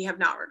 and we have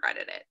not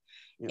regretted it.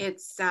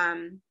 It's,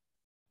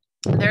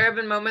 there have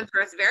been moments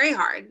where it's very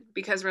hard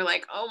because we're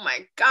like, oh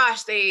my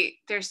gosh,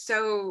 they're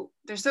so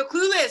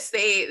clueless.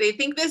 They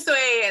think this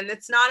way and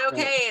it's not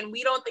okay. And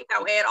we don't think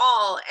that way at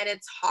all. And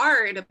it's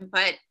hard,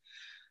 but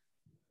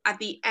at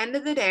the end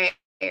of the day,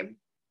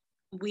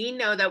 we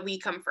know that we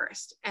come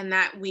first and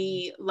that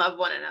we love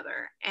one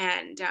another.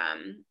 And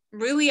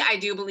really, I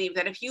do believe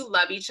that if you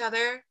love each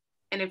other,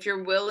 and if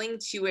you're willing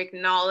to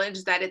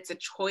acknowledge that it's a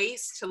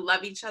choice to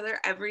love each other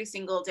every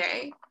single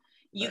day,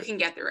 you can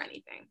get through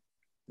anything.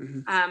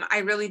 I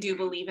really do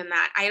believe in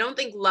that. I don't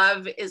think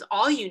love is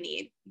all you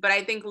need, but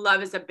I think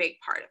love is a big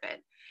part of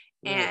it.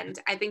 And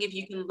I think if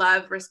you can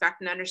love,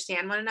 respect, and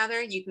understand one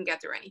another, you can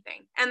get through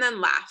anything. And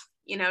then laugh,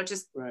 you know,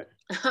 just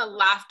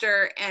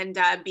laughter and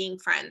being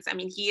friends. I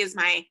mean, he is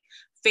my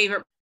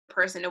favorite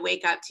person to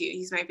wake up to.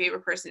 He's my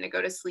favorite person to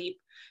go to sleep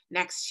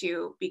next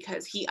to,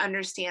 because he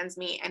understands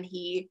me, and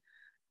he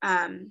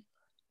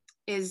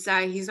is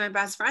he's my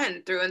best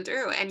friend through and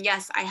through. And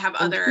yes, I have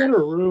other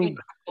friends,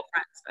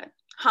 but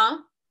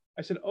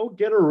I said, oh,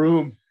 get a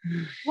room.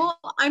 Well,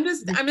 I'm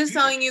just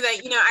telling you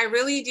that, you know, I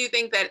really do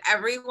think that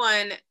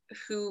everyone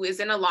who is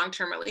in a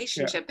long-term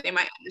relationship, they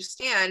might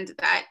understand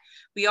that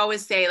we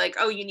always say, like,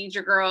 oh, you need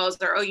your girls,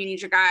 or oh, you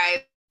need your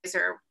guys,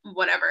 or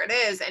whatever it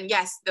is. And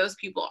yes, those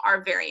people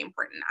are very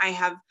important. I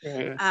have,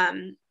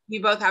 we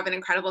both have an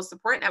incredible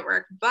support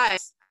network, but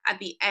at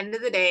the end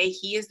of the day,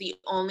 he is the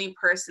only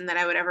person that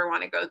I would ever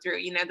want to go through,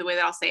 you know, the way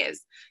that I'll say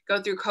is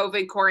go through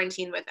COVID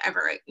quarantine with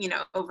ever, you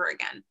know, over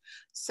again.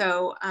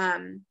 So,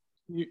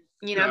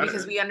 you know,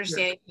 because we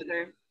understand each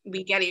other,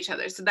 we get each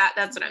other. So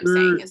that's what I'm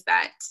saying is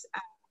that,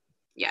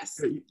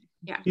 yes.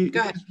 Go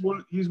ahead.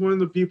 He's one of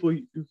the people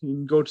you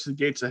can go to the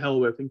gates of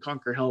hell with and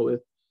conquer hell with.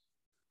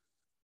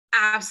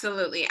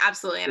 Absolutely.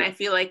 Absolutely. And I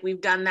feel like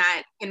we've done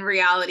that in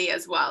reality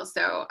as well.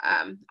 So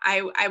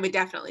I would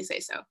definitely say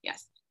so.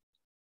 Yes.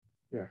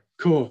 Yeah.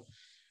 Cool.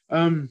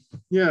 So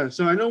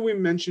I know we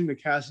mentioned the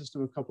caste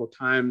system a couple of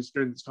times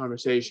during this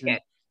conversation.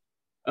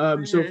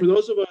 So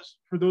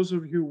for those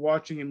of you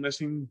watching and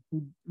listening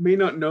who may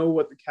not know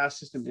what the caste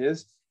system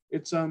is,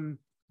 it's I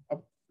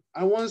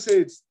want to say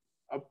it's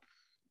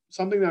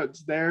something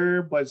that's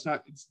there, but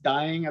it's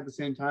dying at the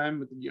same time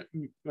with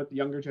the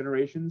younger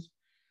generations.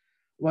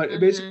 But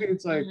basically,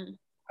 it's like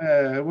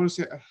I want to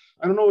say,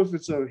 I don't know if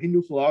it's a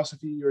Hindu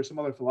philosophy or some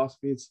other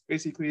philosophy. It's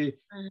basically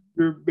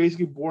you're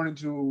basically born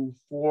into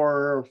 4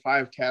 or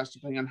 5 castes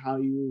depending on how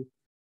you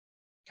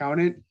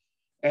count it.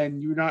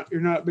 And you're not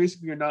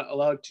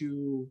allowed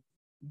to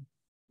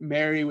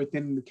marry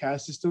within the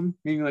caste system,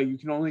 meaning like you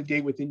can only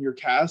date within your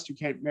caste. You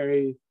can't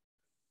marry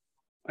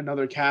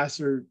another caste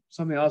or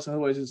something else.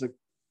 Otherwise, it's like,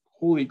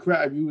 holy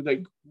crap, you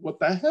like, what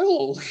the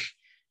hell?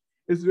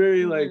 It's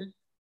very like,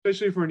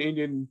 especially for an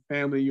Indian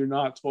family, you're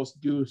not supposed to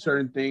do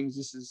certain things.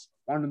 This is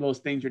one of those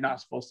things you're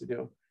not supposed to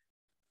do.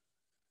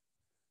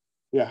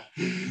 Yeah.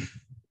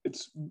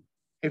 If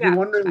you're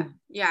wondering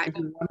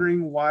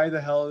why the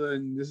hell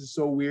and this is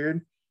so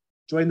weird,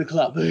 join the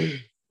club.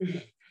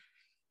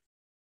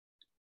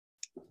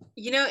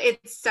 You know,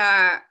 it's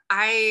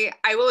I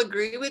will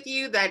agree with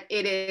you that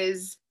it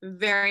is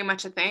very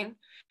much a thing.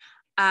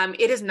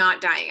 It is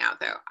not dying out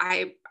though.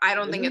 I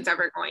don't think it's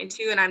ever going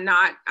to, and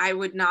I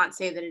would not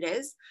say that it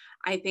is.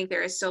 I think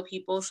there are still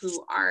people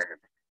who are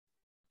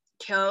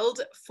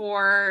killed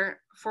for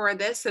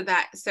this, so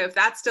if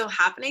that's still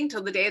happening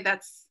till the day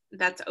that's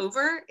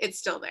over, it's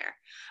still there.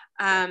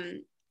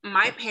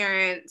 My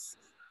parents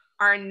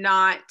are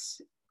not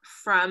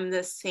from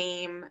the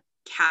same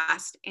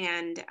caste,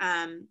 and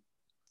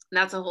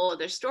that's a whole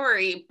other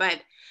story,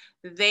 but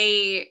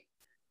they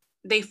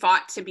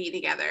fought to be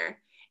together,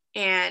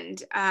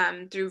 And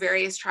through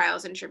various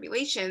trials and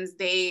tribulations,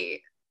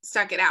 they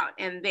stuck it out,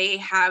 and they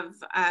have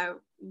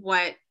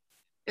what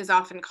is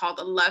often called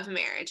a love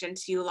marriage. And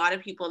to a lot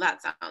of people,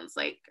 that sounds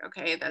like,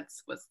 okay,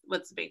 that's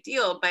what's the big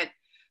deal? But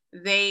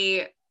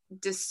they,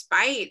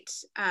 despite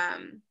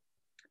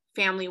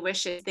family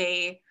wishes,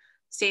 they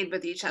stayed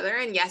with each other.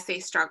 And yes, they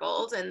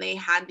struggled and they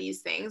had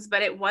these things,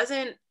 but it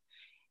wasn't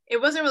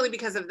really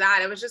because of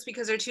that. It was just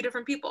because they're two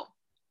different people.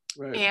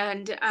 Right.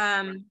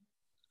 And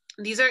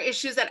these are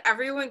issues that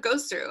everyone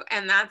goes through.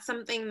 And that's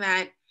something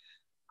that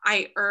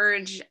I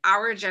urge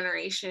our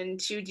generation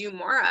to do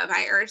more of.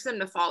 I urge them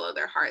to follow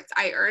their hearts.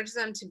 I urge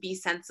them to be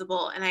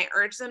sensible, and I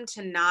urge them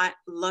to not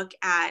look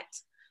at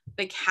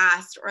the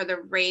caste or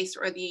the race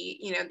or the,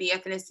 the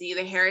ethnicity,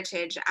 the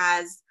heritage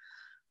as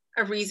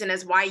a reason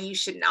as why you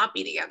should not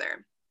be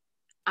together.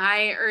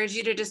 I urge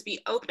you to just be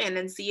open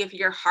and see if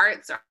your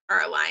hearts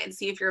are aligned,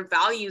 see if your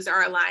values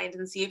are aligned,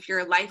 and see if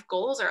your life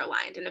goals are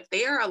aligned. And if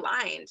they are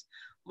aligned,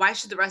 why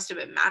should the rest of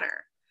it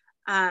matter?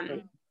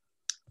 Right.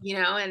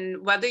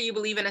 And whether you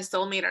believe in a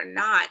soulmate or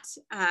not,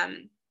 I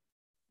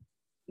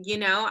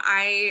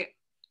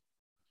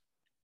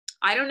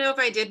don't know if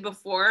I did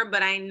before,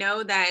 but I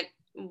know that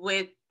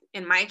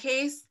in my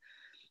case,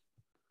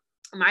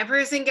 my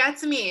person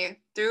gets me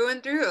through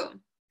and through.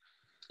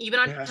 Even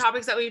on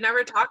topics that we've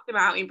never talked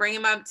about, we bring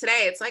them up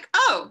today. It's like,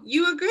 oh,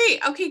 you agree?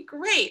 Okay,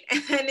 great.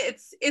 And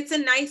it's a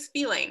nice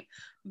feeling.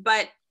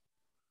 But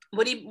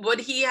would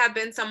he have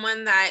been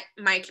someone that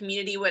my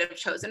community would have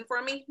chosen for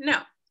me? No.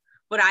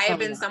 Would I have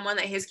been someone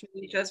that his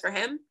community chose for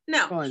him?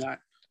 No. Probably not.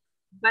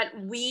 But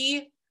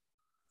we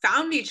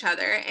found each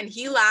other, and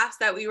he laughs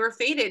that we were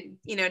fated,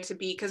 to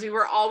be, because we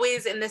were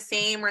always in the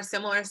same or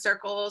similar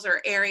circles or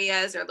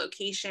areas or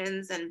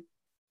locations, and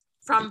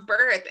from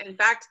birth. In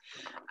fact,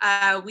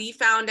 we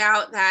found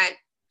out that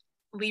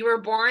we were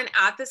born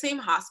at the same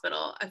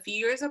hospital a few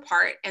years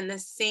apart, and the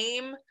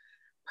same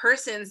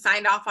person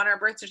signed off on our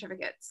birth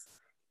certificates.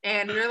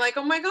 And we were like,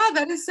 oh my God,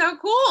 that is so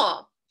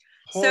cool.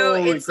 So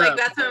it's crap. Like,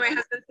 that's what my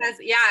husband says.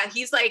 Yeah.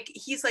 He's like,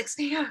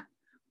 Sneha,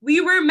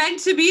 we were meant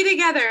to be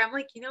together. I'm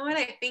like, you know what?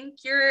 I think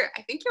you're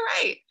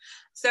right.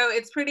 So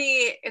it's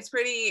pretty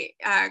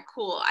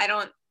cool. I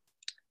don't,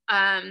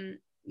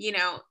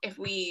 if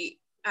we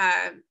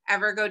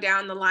ever go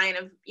down the line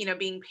of,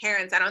 being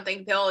parents, I don't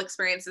think they'll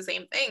experience the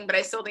same thing, but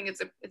I still think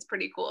it's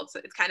pretty cool.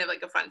 It's kind of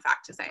like a fun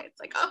fact to say. It's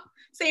like, oh,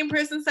 same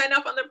person signed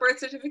up on their birth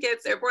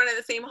certificates. They're born in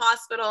the same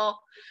hospital,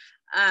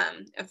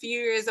 a few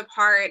years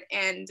apart.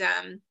 And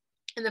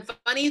the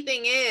funny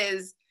thing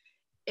is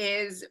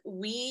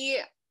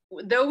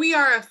though we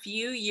are a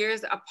few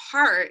years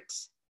apart,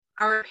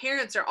 our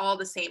parents are all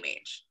the same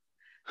age.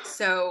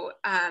 So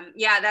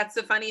that's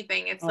the funny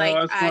thing. It's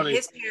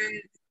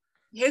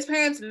his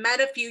parents met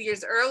a few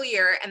years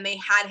earlier, and they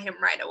had him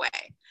right away.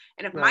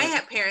 And if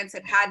my parents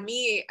had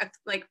me,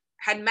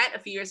 had met a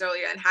few years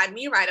earlier and had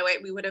me right away,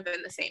 we would have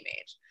been the same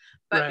age.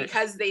 But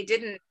because they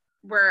didn't,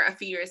 we're a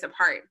few years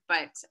apart.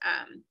 But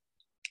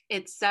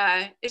it's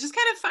just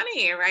kind of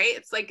funny,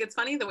 right? It's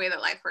funny the way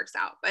that life works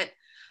out. But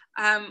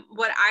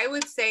what I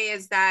would say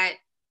is that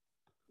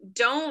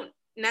don't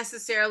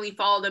necessarily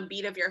follow the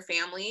beat of your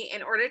family.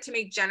 In order to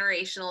make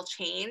generational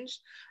change,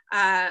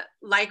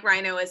 like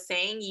Rhino is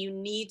saying, you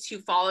need to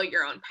follow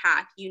your own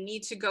path. You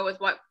need to go with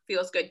what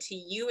feels good to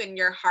you and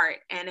your heart.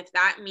 And if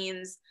that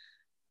means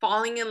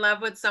falling in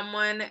love with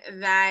someone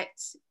that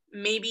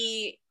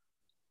maybe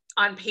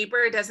on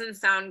paper doesn't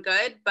sound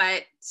good,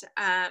 but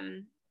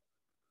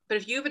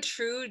if you have a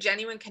true,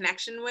 genuine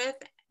connection with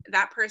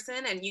that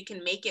person and you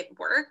can make it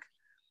work,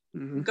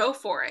 go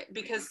for it.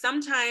 Because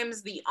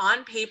sometimes the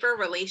on paper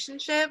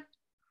relationship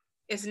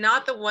is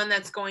not the one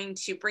that's going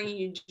to bring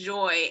you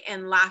joy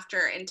and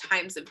laughter in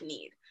times of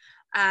need.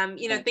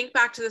 Think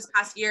back to this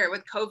past year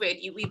with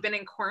COVID. We've been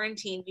in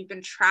quarantine. We've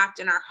been trapped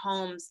in our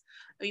homes.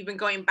 We've been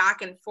going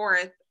back and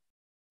forth.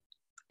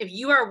 If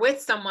you are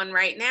with someone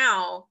right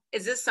now,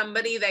 is this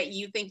somebody that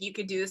you think you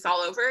could do this all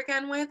over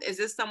again with? Is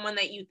this someone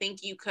that you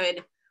think you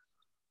could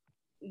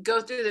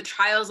go through the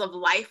trials of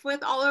life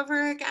with all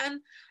over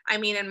again? I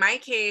mean, in my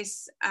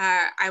case,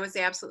 I would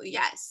say absolutely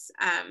yes.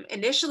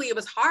 Initially it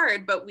was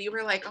hard, but we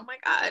were like, oh my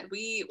God,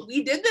 we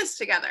did this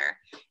together.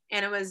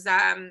 And it was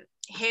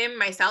him,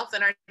 myself,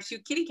 and our two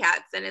kitty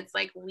cats. And it's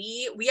like,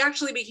 we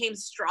actually became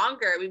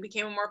stronger. We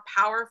became a more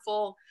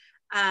powerful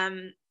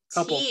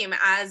team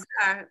as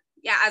a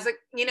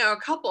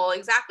couple,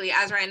 exactly.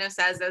 As Rhino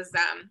says, as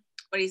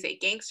what do you say,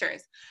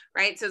 gangsters,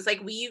 right? So it's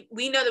like, we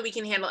know that we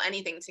can handle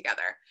anything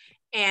together.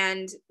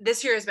 And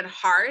this year has been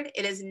hard.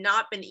 It has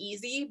not been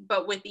easy,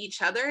 but with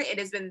each other, it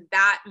has been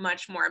that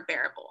much more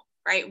bearable,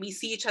 right? We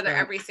see each other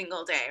every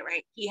single day,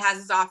 right? He has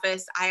his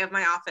office, I have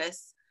my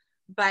office,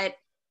 but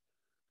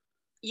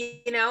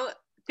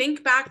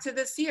think back to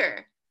this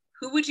year.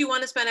 Who would you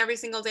want to spend every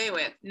single day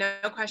with? No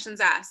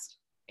questions asked.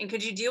 And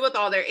could you deal with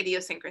all their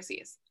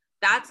idiosyncrasies?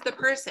 That's the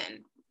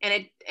person.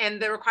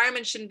 And the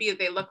requirement shouldn't be that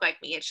they look like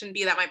me. It shouldn't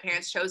be that my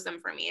parents chose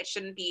them for me. It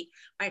shouldn't be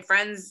my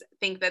friends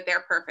think that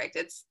they're perfect.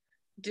 It's,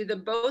 do the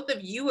both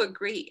of you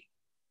agree?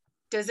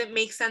 Does it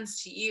make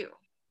sense to you?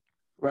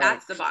 Right.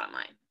 That's the bottom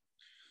line.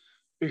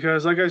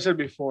 Because like I said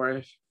before,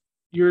 if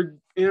you're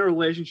in a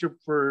relationship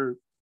for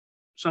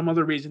some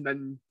other reason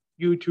than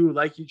you two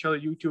like each other,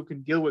 you two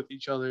can deal with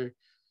each other,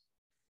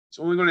 it's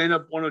only going to end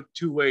up one of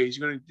two ways.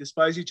 You're going to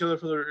despise each other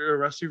for the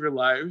rest of your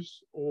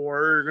lives,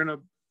 or you're going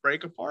to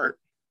break apart.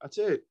 That's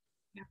it.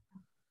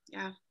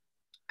 Yeah.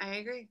 I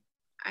agree.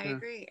 I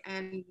agree.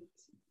 And,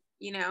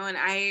 you know, and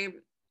I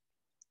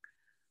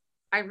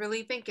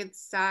really think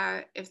it's,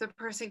 if the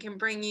person can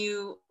bring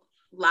you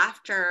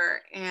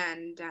laughter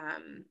and,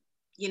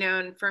 you know,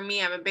 and for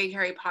me, I'm a big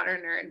Harry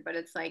Potter nerd, but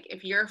it's like,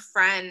 if your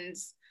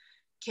friends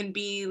can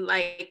be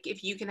like,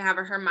 if you can have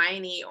a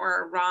Hermione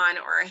or a Ron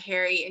or a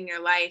Harry in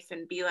your life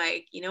and be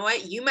like, you know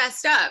what, you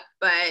messed up,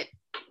 but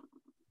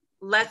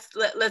let's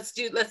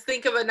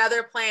think of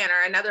another plan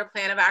or another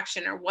plan of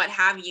action or what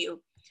have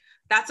you.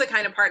 That's the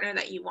kind of partner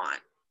that you want,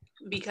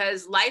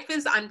 because life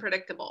is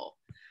unpredictable.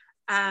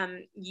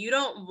 You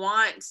don't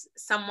want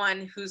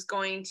someone who's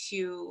going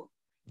to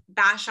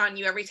bash on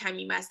you every time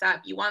you mess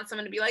up. You want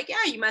someone to be like,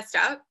 yeah, you messed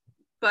up,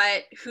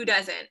 but who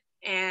doesn't?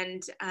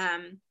 And,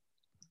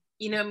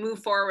 you know,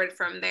 move forward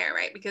from there,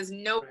 right? Because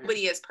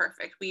nobody is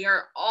perfect. We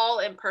are all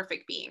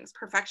imperfect beings.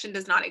 Perfection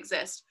does not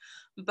exist.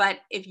 But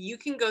if you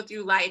can go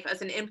through life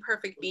as an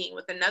imperfect being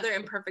with another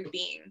imperfect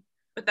being,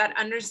 with that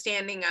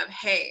understanding of,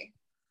 hey,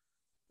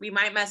 we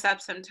might mess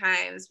up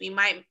sometimes, we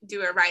might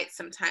do it right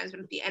sometimes, but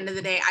at the end of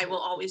the day, I will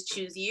always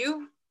choose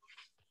you.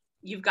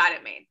 You've got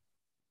it made.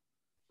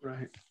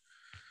 Right.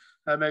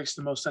 That makes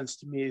the most sense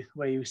to me, the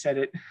way you said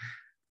it.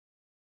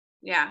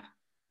 Yeah.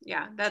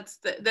 Yeah, that's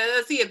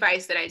the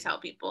advice that I tell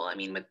people. I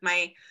mean, with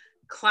my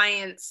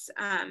clients,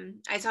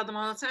 I tell them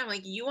all the time,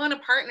 like, you want a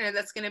partner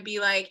that's going to be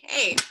like,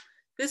 hey,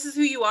 this is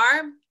who you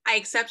are. I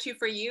accept you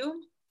for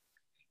you.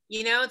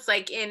 You know, it's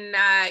like in,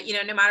 you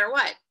know, no matter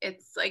what,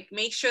 it's like,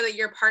 make sure that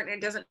your partner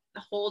doesn't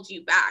hold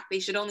you back. They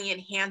should only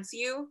enhance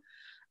you.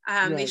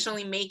 Right. They should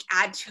only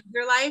add to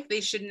your life. They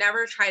should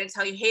never try to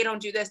tell you, hey,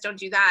 don't do this, don't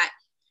do that,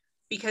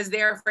 because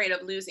they're afraid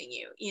of losing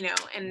you, you know.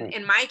 And right.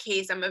 In my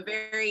case, I'm a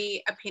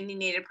very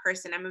opinionated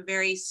person. I'm a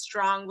very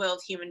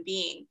strong-willed human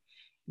being.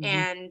 Mm-hmm.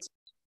 And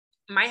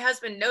my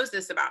husband knows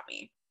this about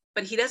me,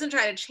 but he doesn't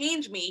try to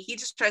change me. He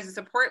just tries to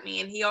support me.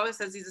 And he always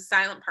says he's a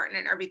silent partner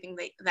in everything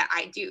that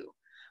I do.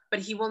 But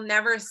he will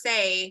never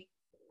say,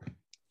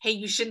 hey,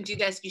 you shouldn't do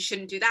this, you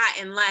shouldn't do that,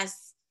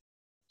 unless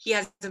he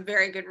has a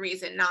very good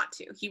reason not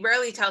to. He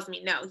rarely tells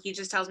me no. He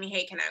just tells me,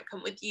 hey, can I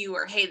come with you?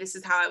 Or, hey, this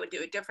is how I would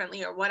do it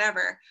differently, or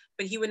whatever.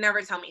 But he would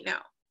never tell me no.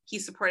 He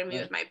supported me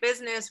with my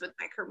business, with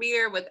my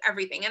career, with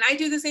everything. And I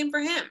do the same for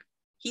him.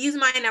 He's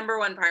my number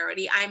one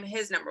priority. I'm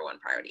his number one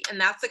priority. And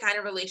that's the kind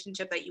of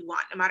relationship that you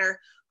want, no matter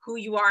who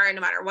you are, no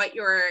matter what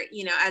your,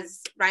 you know,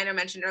 as Rhino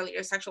mentioned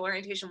earlier, sexual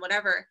orientation,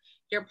 whatever,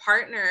 your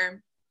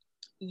partner,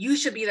 you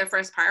should be their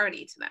first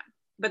priority to them.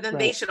 But then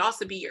they should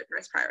also be your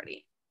first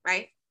priority,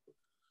 right?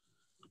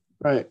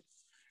 Right.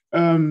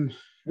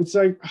 It's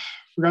like, I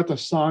forgot the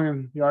song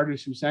and the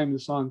artist who sang the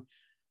song,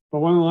 but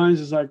one of the lines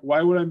is like,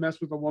 why would I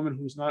mess with a woman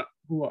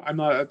who I'm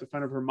not at the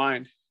front of her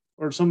mind,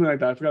 or something like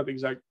that. I forgot the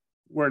exact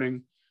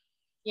wording.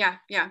 Yeah.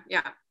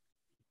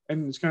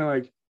 And it's kind of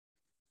like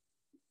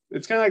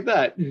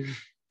that. It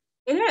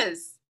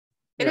is.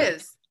 It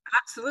is.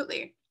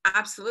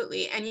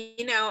 Absolutely. And,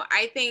 you know,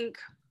 I think,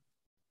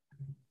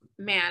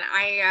 man,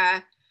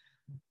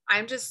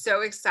 I'm just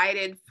so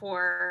excited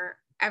for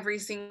every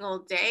single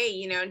day,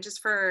 you know, just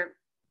for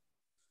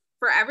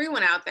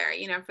everyone out there,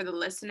 you know, for the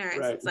listeners.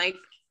 Right. It's like,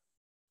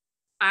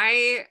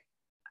 I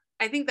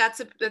think that's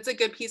a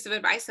good piece of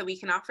advice that we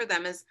can offer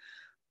them, is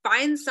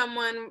find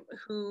someone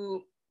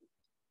who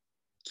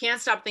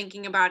can't stop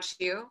thinking about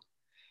you,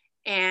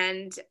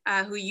 and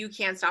who you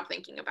can't stop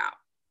thinking about,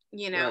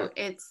 you know. Right.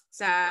 It's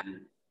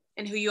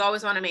and who you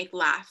always want to make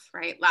laugh,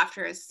 right?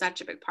 Laughter is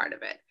such a big part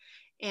of it.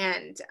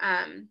 And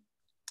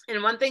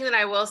one thing that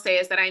I will say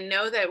is that I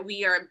know that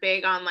we are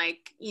big on,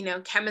 like, you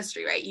know,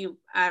 chemistry, right? You,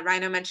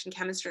 Rhino mentioned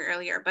chemistry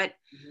earlier, but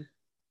mm-hmm.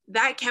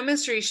 that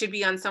chemistry should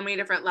be on so many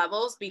different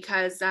levels,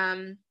 because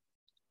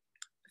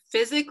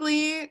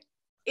physically,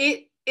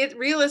 it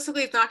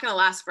realistically, it's not going to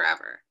last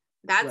forever.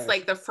 That's right.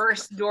 Like the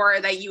first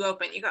door that you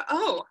open. You go,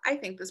 oh, I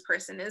think this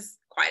person is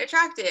quite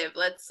attractive.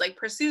 Let's like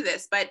pursue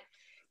this. But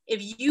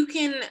if you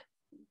can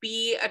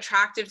be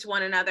attractive to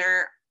one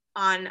another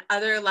on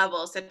other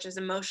levels, such as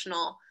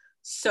emotional,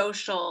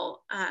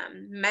 social,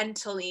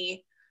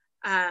 mentally,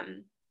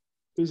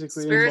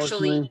 physically,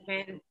 spiritually,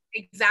 and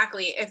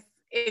exactly.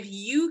 If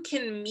you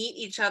can meet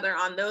each other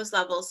on those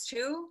levels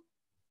too,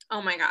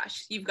 oh my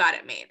gosh, you've got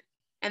it made.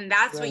 And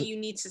that's right. What you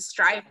need to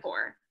strive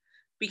for,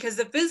 because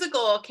the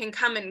physical can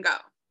come and go,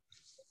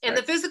 and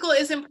right. The physical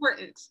is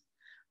important,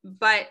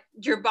 but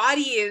your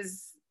body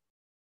is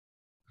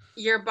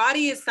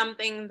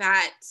something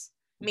that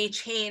may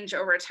change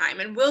over time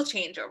and will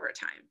change over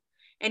time.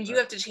 And you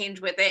have to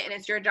change with it, and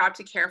it's your job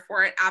to care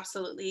for it,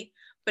 absolutely.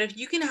 But if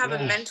you can have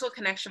a mental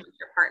connection with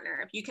your partner,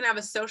 if you can have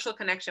a social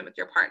connection with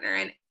your partner,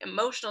 an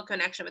emotional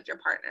connection with your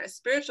partner, a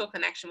spiritual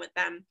connection with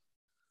them,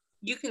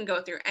 you can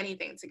go through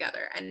anything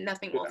together, and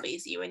nothing will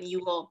faze you, and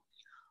you will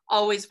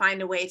always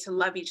find a way to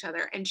love each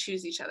other and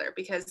choose each other.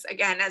 Because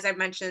again, as I've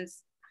mentioned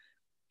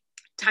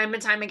time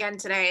and time again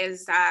today,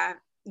 is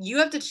you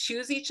have to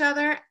choose each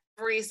other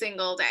every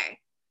single day,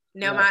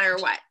 no matter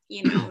what,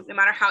 you know, no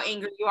matter how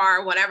angry you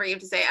are, whatever, you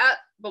have to say,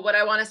 but would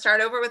I want to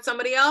start over with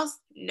somebody else?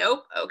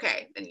 Nope.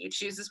 Okay. Then you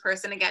choose this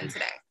person again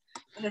today.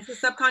 And it's a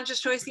subconscious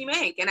choice you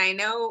make. And I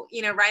know,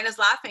 you know, Ryan is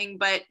laughing,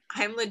 but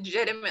I'm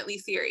legitimately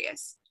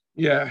serious.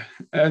 Yeah.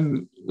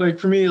 And like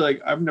for me,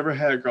 like I've never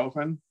had a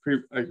girlfriend,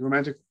 like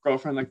romantic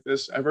girlfriend like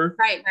this ever.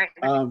 Right.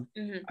 And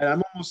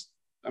I'm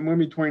going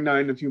to be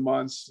 29 in a few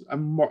months.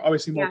 I'm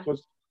obviously more close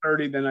to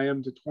 30 than I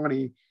am to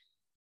 20.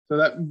 So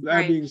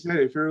that being said,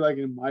 if you're like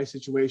in my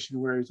situation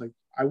where it's like,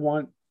 I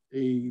want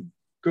a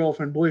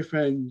girlfriend,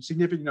 boyfriend,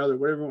 significant other,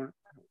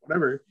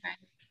 whatever,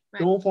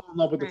 don't fall in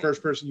love with the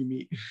first person you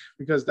meet,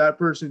 because that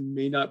person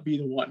may not be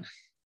the one.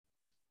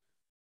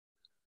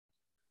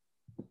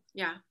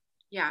 Yeah.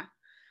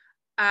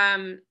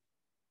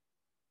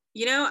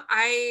 You know,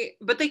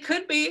 but they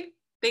could be,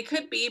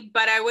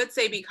 but I would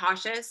say be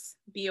cautious,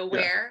 be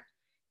aware,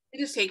 and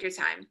just take your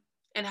time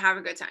and have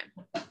a good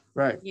time.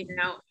 Right. You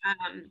know,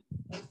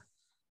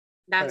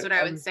 that's what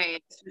I would say.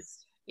 It's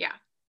just,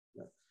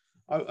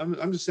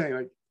 I'm just saying,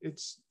 like,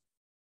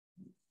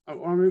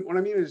 what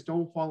I mean is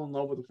don't fall in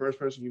love with the first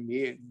person you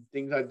meet and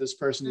think that this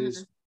person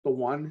is the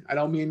one. I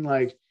don't mean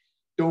like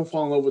don't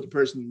fall in love with the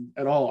person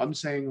at all. I'm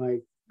saying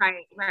like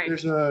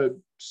there's a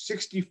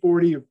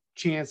 60-40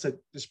 chance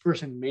that this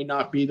person may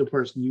not be the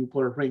person you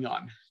put a ring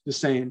on,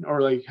 just saying,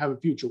 or like have a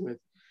future with.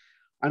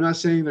 I'm not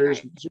saying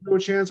there's zero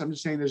chance. I'm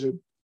just saying there's it's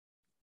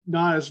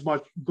not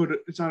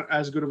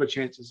as good of a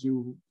chance as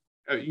you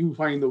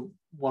find the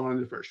one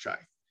on the first try.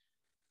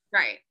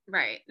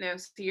 Right. No,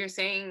 so you're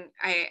saying,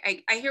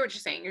 I hear what you're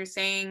saying. You're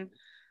saying,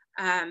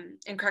 and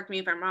correct me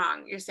if I'm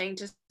wrong, you're saying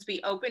just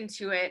be open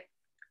to it,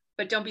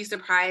 but don't be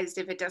surprised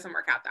if it doesn't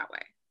work out that way.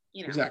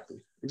 You know?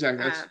 Exactly.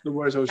 That's the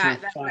words I was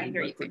trying to find.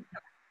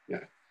 Yeah.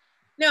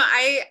 No,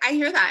 I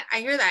hear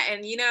that.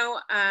 And, you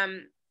know,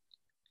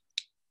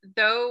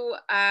 though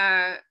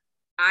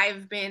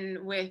I've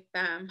been with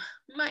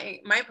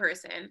my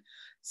person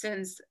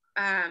since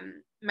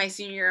my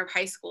senior year of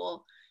high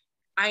school,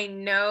 I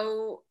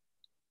know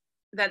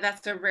that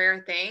that's a rare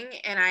thing,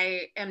 and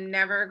I am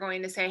never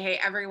going to say, hey,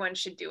 everyone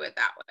should do it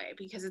that way,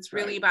 because it's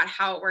really about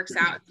how it works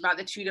out. It's about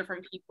the two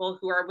different people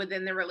who are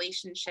within the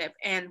relationship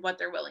and what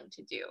they're willing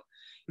to do.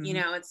 You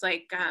know, it's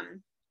like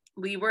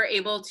we were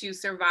able to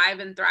survive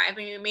and thrive, and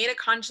we made a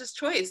conscious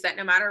choice that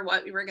no matter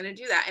what, we were going to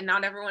do that. And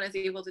not everyone is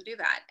able to do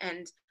that,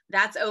 and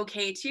that's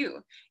okay too.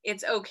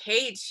 It's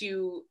okay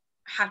to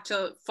have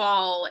to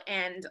fall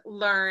and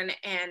learn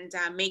and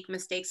make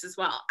mistakes as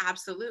well.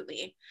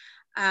 Absolutely.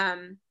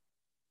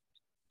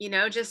 You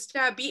know, just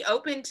be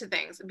open to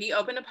things, be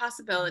open to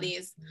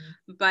possibilities,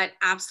 but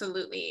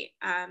absolutely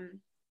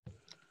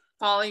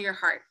follow your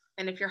heart.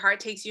 And if your heart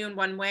takes you in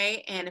one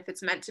way, and if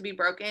it's meant to be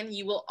broken,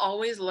 you will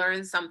always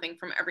learn something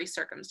from every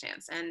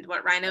circumstance. And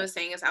what Rhino is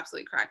saying is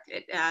absolutely correct.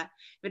 If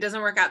it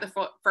doesn't work out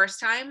the first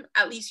time,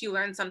 at least you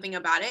learned something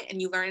about it,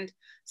 and you learned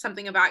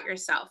something about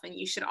yourself. And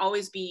you should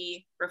always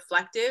be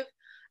reflective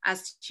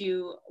as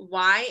to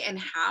why and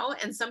how.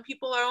 And some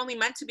people are only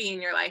meant to be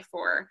in your life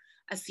for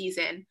a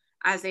season,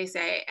 as they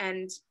say,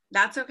 and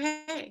that's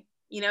okay.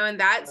 You know, and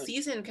that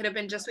season could have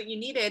been just what you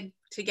needed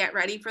to get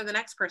ready for the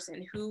next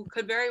person, who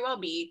could very well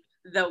be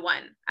the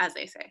one, as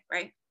they say,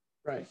 right?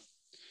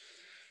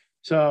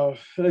 So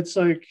it's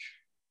like,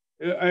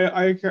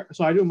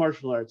 so I do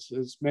martial arts,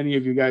 as many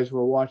of you guys who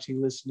are watching,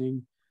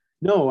 listening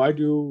know. I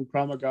do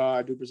Krav Maga,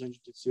 I do Brazilian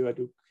Jiu-Jitsu, I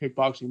do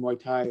kickboxing, Muay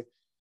Thai,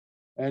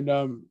 and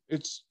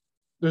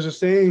there's a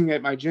saying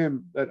at my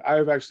gym that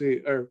I've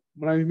actually, or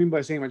what I mean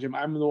by saying my gym,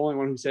 I'm the only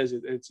one who says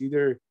it. It's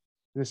either,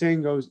 and the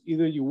saying goes,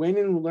 either you win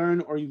and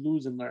learn, or you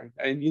lose and learn.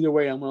 And either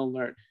way, I'm going to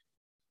learn.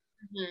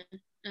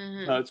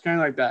 So it's kind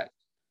of like that.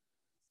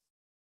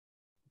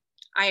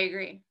 I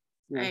agree.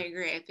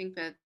 I think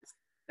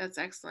that's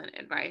excellent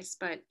advice.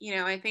 But, you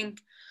know, I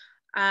think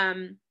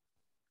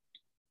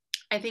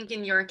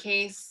in your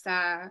case,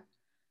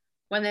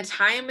 when the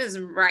time is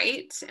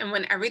right and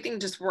when everything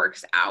just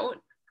works out,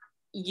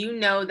 you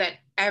know that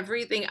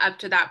everything up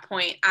to that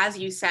point, as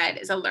you said,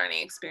 is a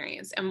learning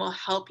experience and will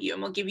help you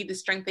and will give you the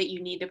strength that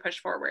you need to push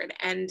forward.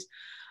 And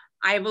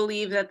I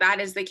believe that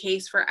is the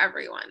case for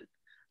everyone,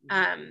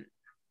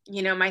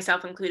 you know,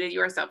 myself included,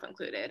 yourself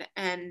included.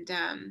 And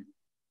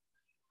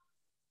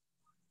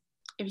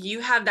if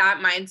you have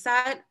that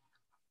mindset,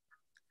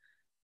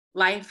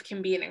 life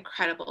can be an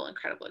incredible,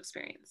 incredible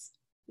experience,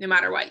 no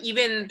matter what,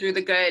 even through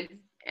the good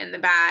and the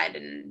bad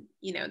and,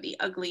 you know, the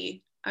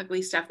ugly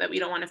stuff that we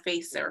don't want to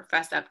face or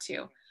fess up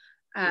to.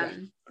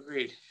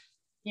 Agreed.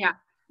 Yeah,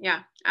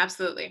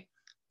 absolutely.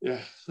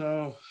 Yeah,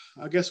 so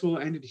I guess we'll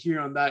end it here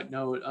on that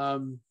note.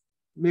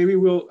 Maybe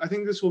I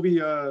think this will be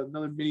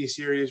another mini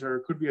series, or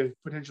it could be a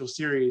potential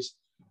series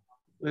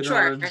later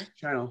on the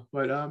channel.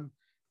 But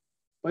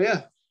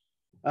yeah,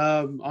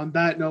 on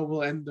that note,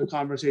 we'll end the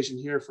conversation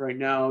here for right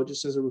now.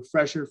 Just as a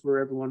refresher for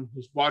everyone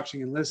who's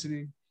watching and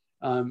listening,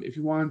 If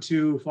you want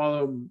to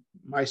follow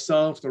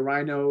myself, the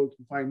Rhino, you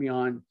can find me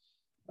on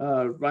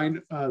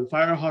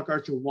Firehawk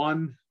Archer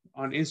 1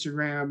 on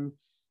Instagram,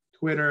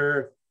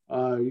 Twitter.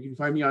 You can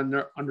find me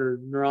on under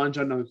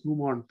Naranjan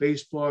Naguma on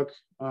Facebook.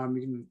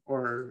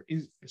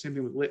 Same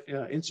thing with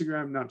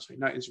Instagram. Not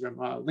Instagram.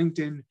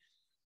 LinkedIn.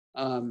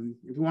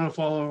 If you want to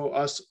follow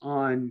us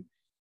on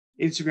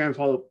Instagram,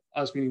 follow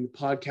us, meaning the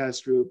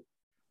podcast group.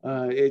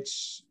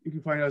 You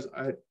can find us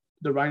at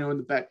the Rhino and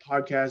the Bet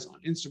podcast on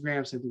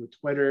Instagram. Same thing with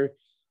Twitter.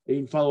 You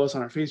can follow us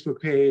on our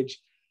Facebook page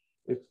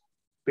if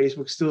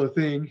Facebook's still a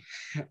thing.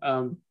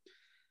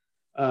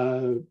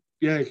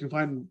 You can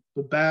find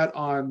the Bat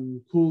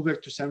on Cool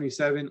Victor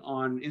 77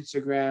 on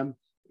Instagram.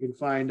 You can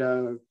find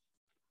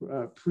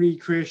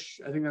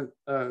Pre-Krish, I think,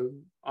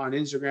 on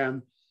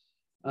Instagram.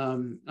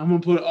 I'm gonna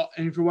put,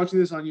 and if you're watching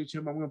this on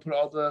YouTube, I'm gonna put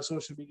all the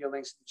social media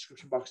links in the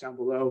description box down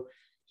below,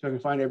 so I can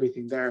find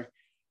everything there.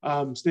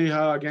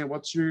 Sneha, again,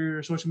 what's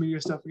your social media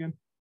stuff again?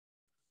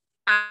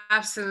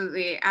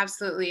 Absolutely.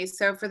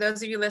 So for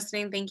those of you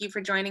listening, thank you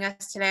for joining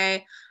us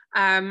today.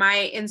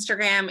 My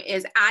Instagram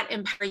is at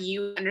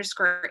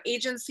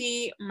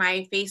empoweryou_agency.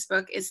 My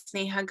Facebook is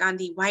Sneha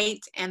Gandhi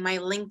White, and my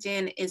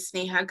LinkedIn is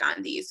Sneha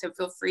Gandhi. So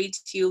feel free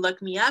to look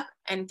me up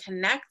and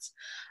connect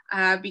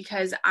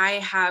because I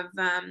have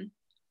a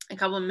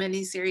couple of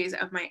mini series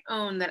of my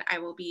own that I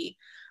will be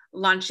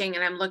launching,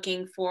 and I'm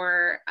looking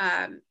for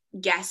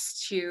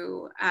guests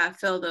to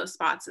fill those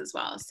spots as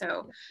well.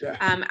 So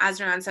as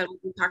Naran said, we'll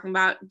be talking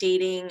about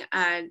dating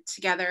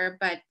together,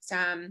 but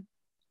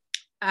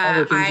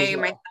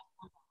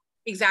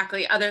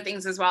exactly, other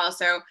things as well.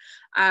 So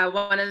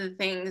one of the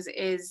things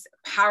is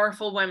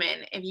powerful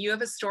women. If you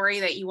have a story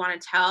that you want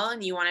to tell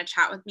and you want to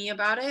chat with me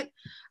about it,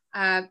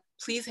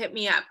 please hit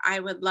me up.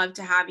 I would love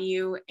to have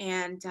you,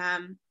 and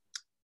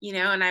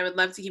and I would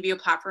love to give you a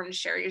platform to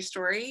share your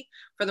story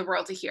for the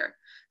world to hear.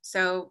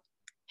 So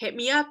hit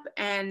me up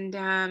and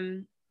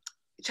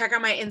check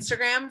out my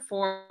Instagram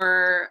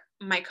for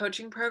my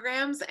coaching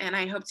programs, and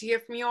I hope to hear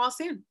from you all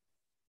soon.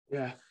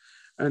 Yeah.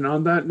 And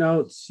on that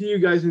note, see you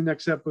guys in the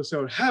next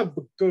episode. Have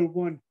a good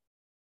one.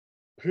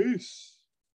 Peace.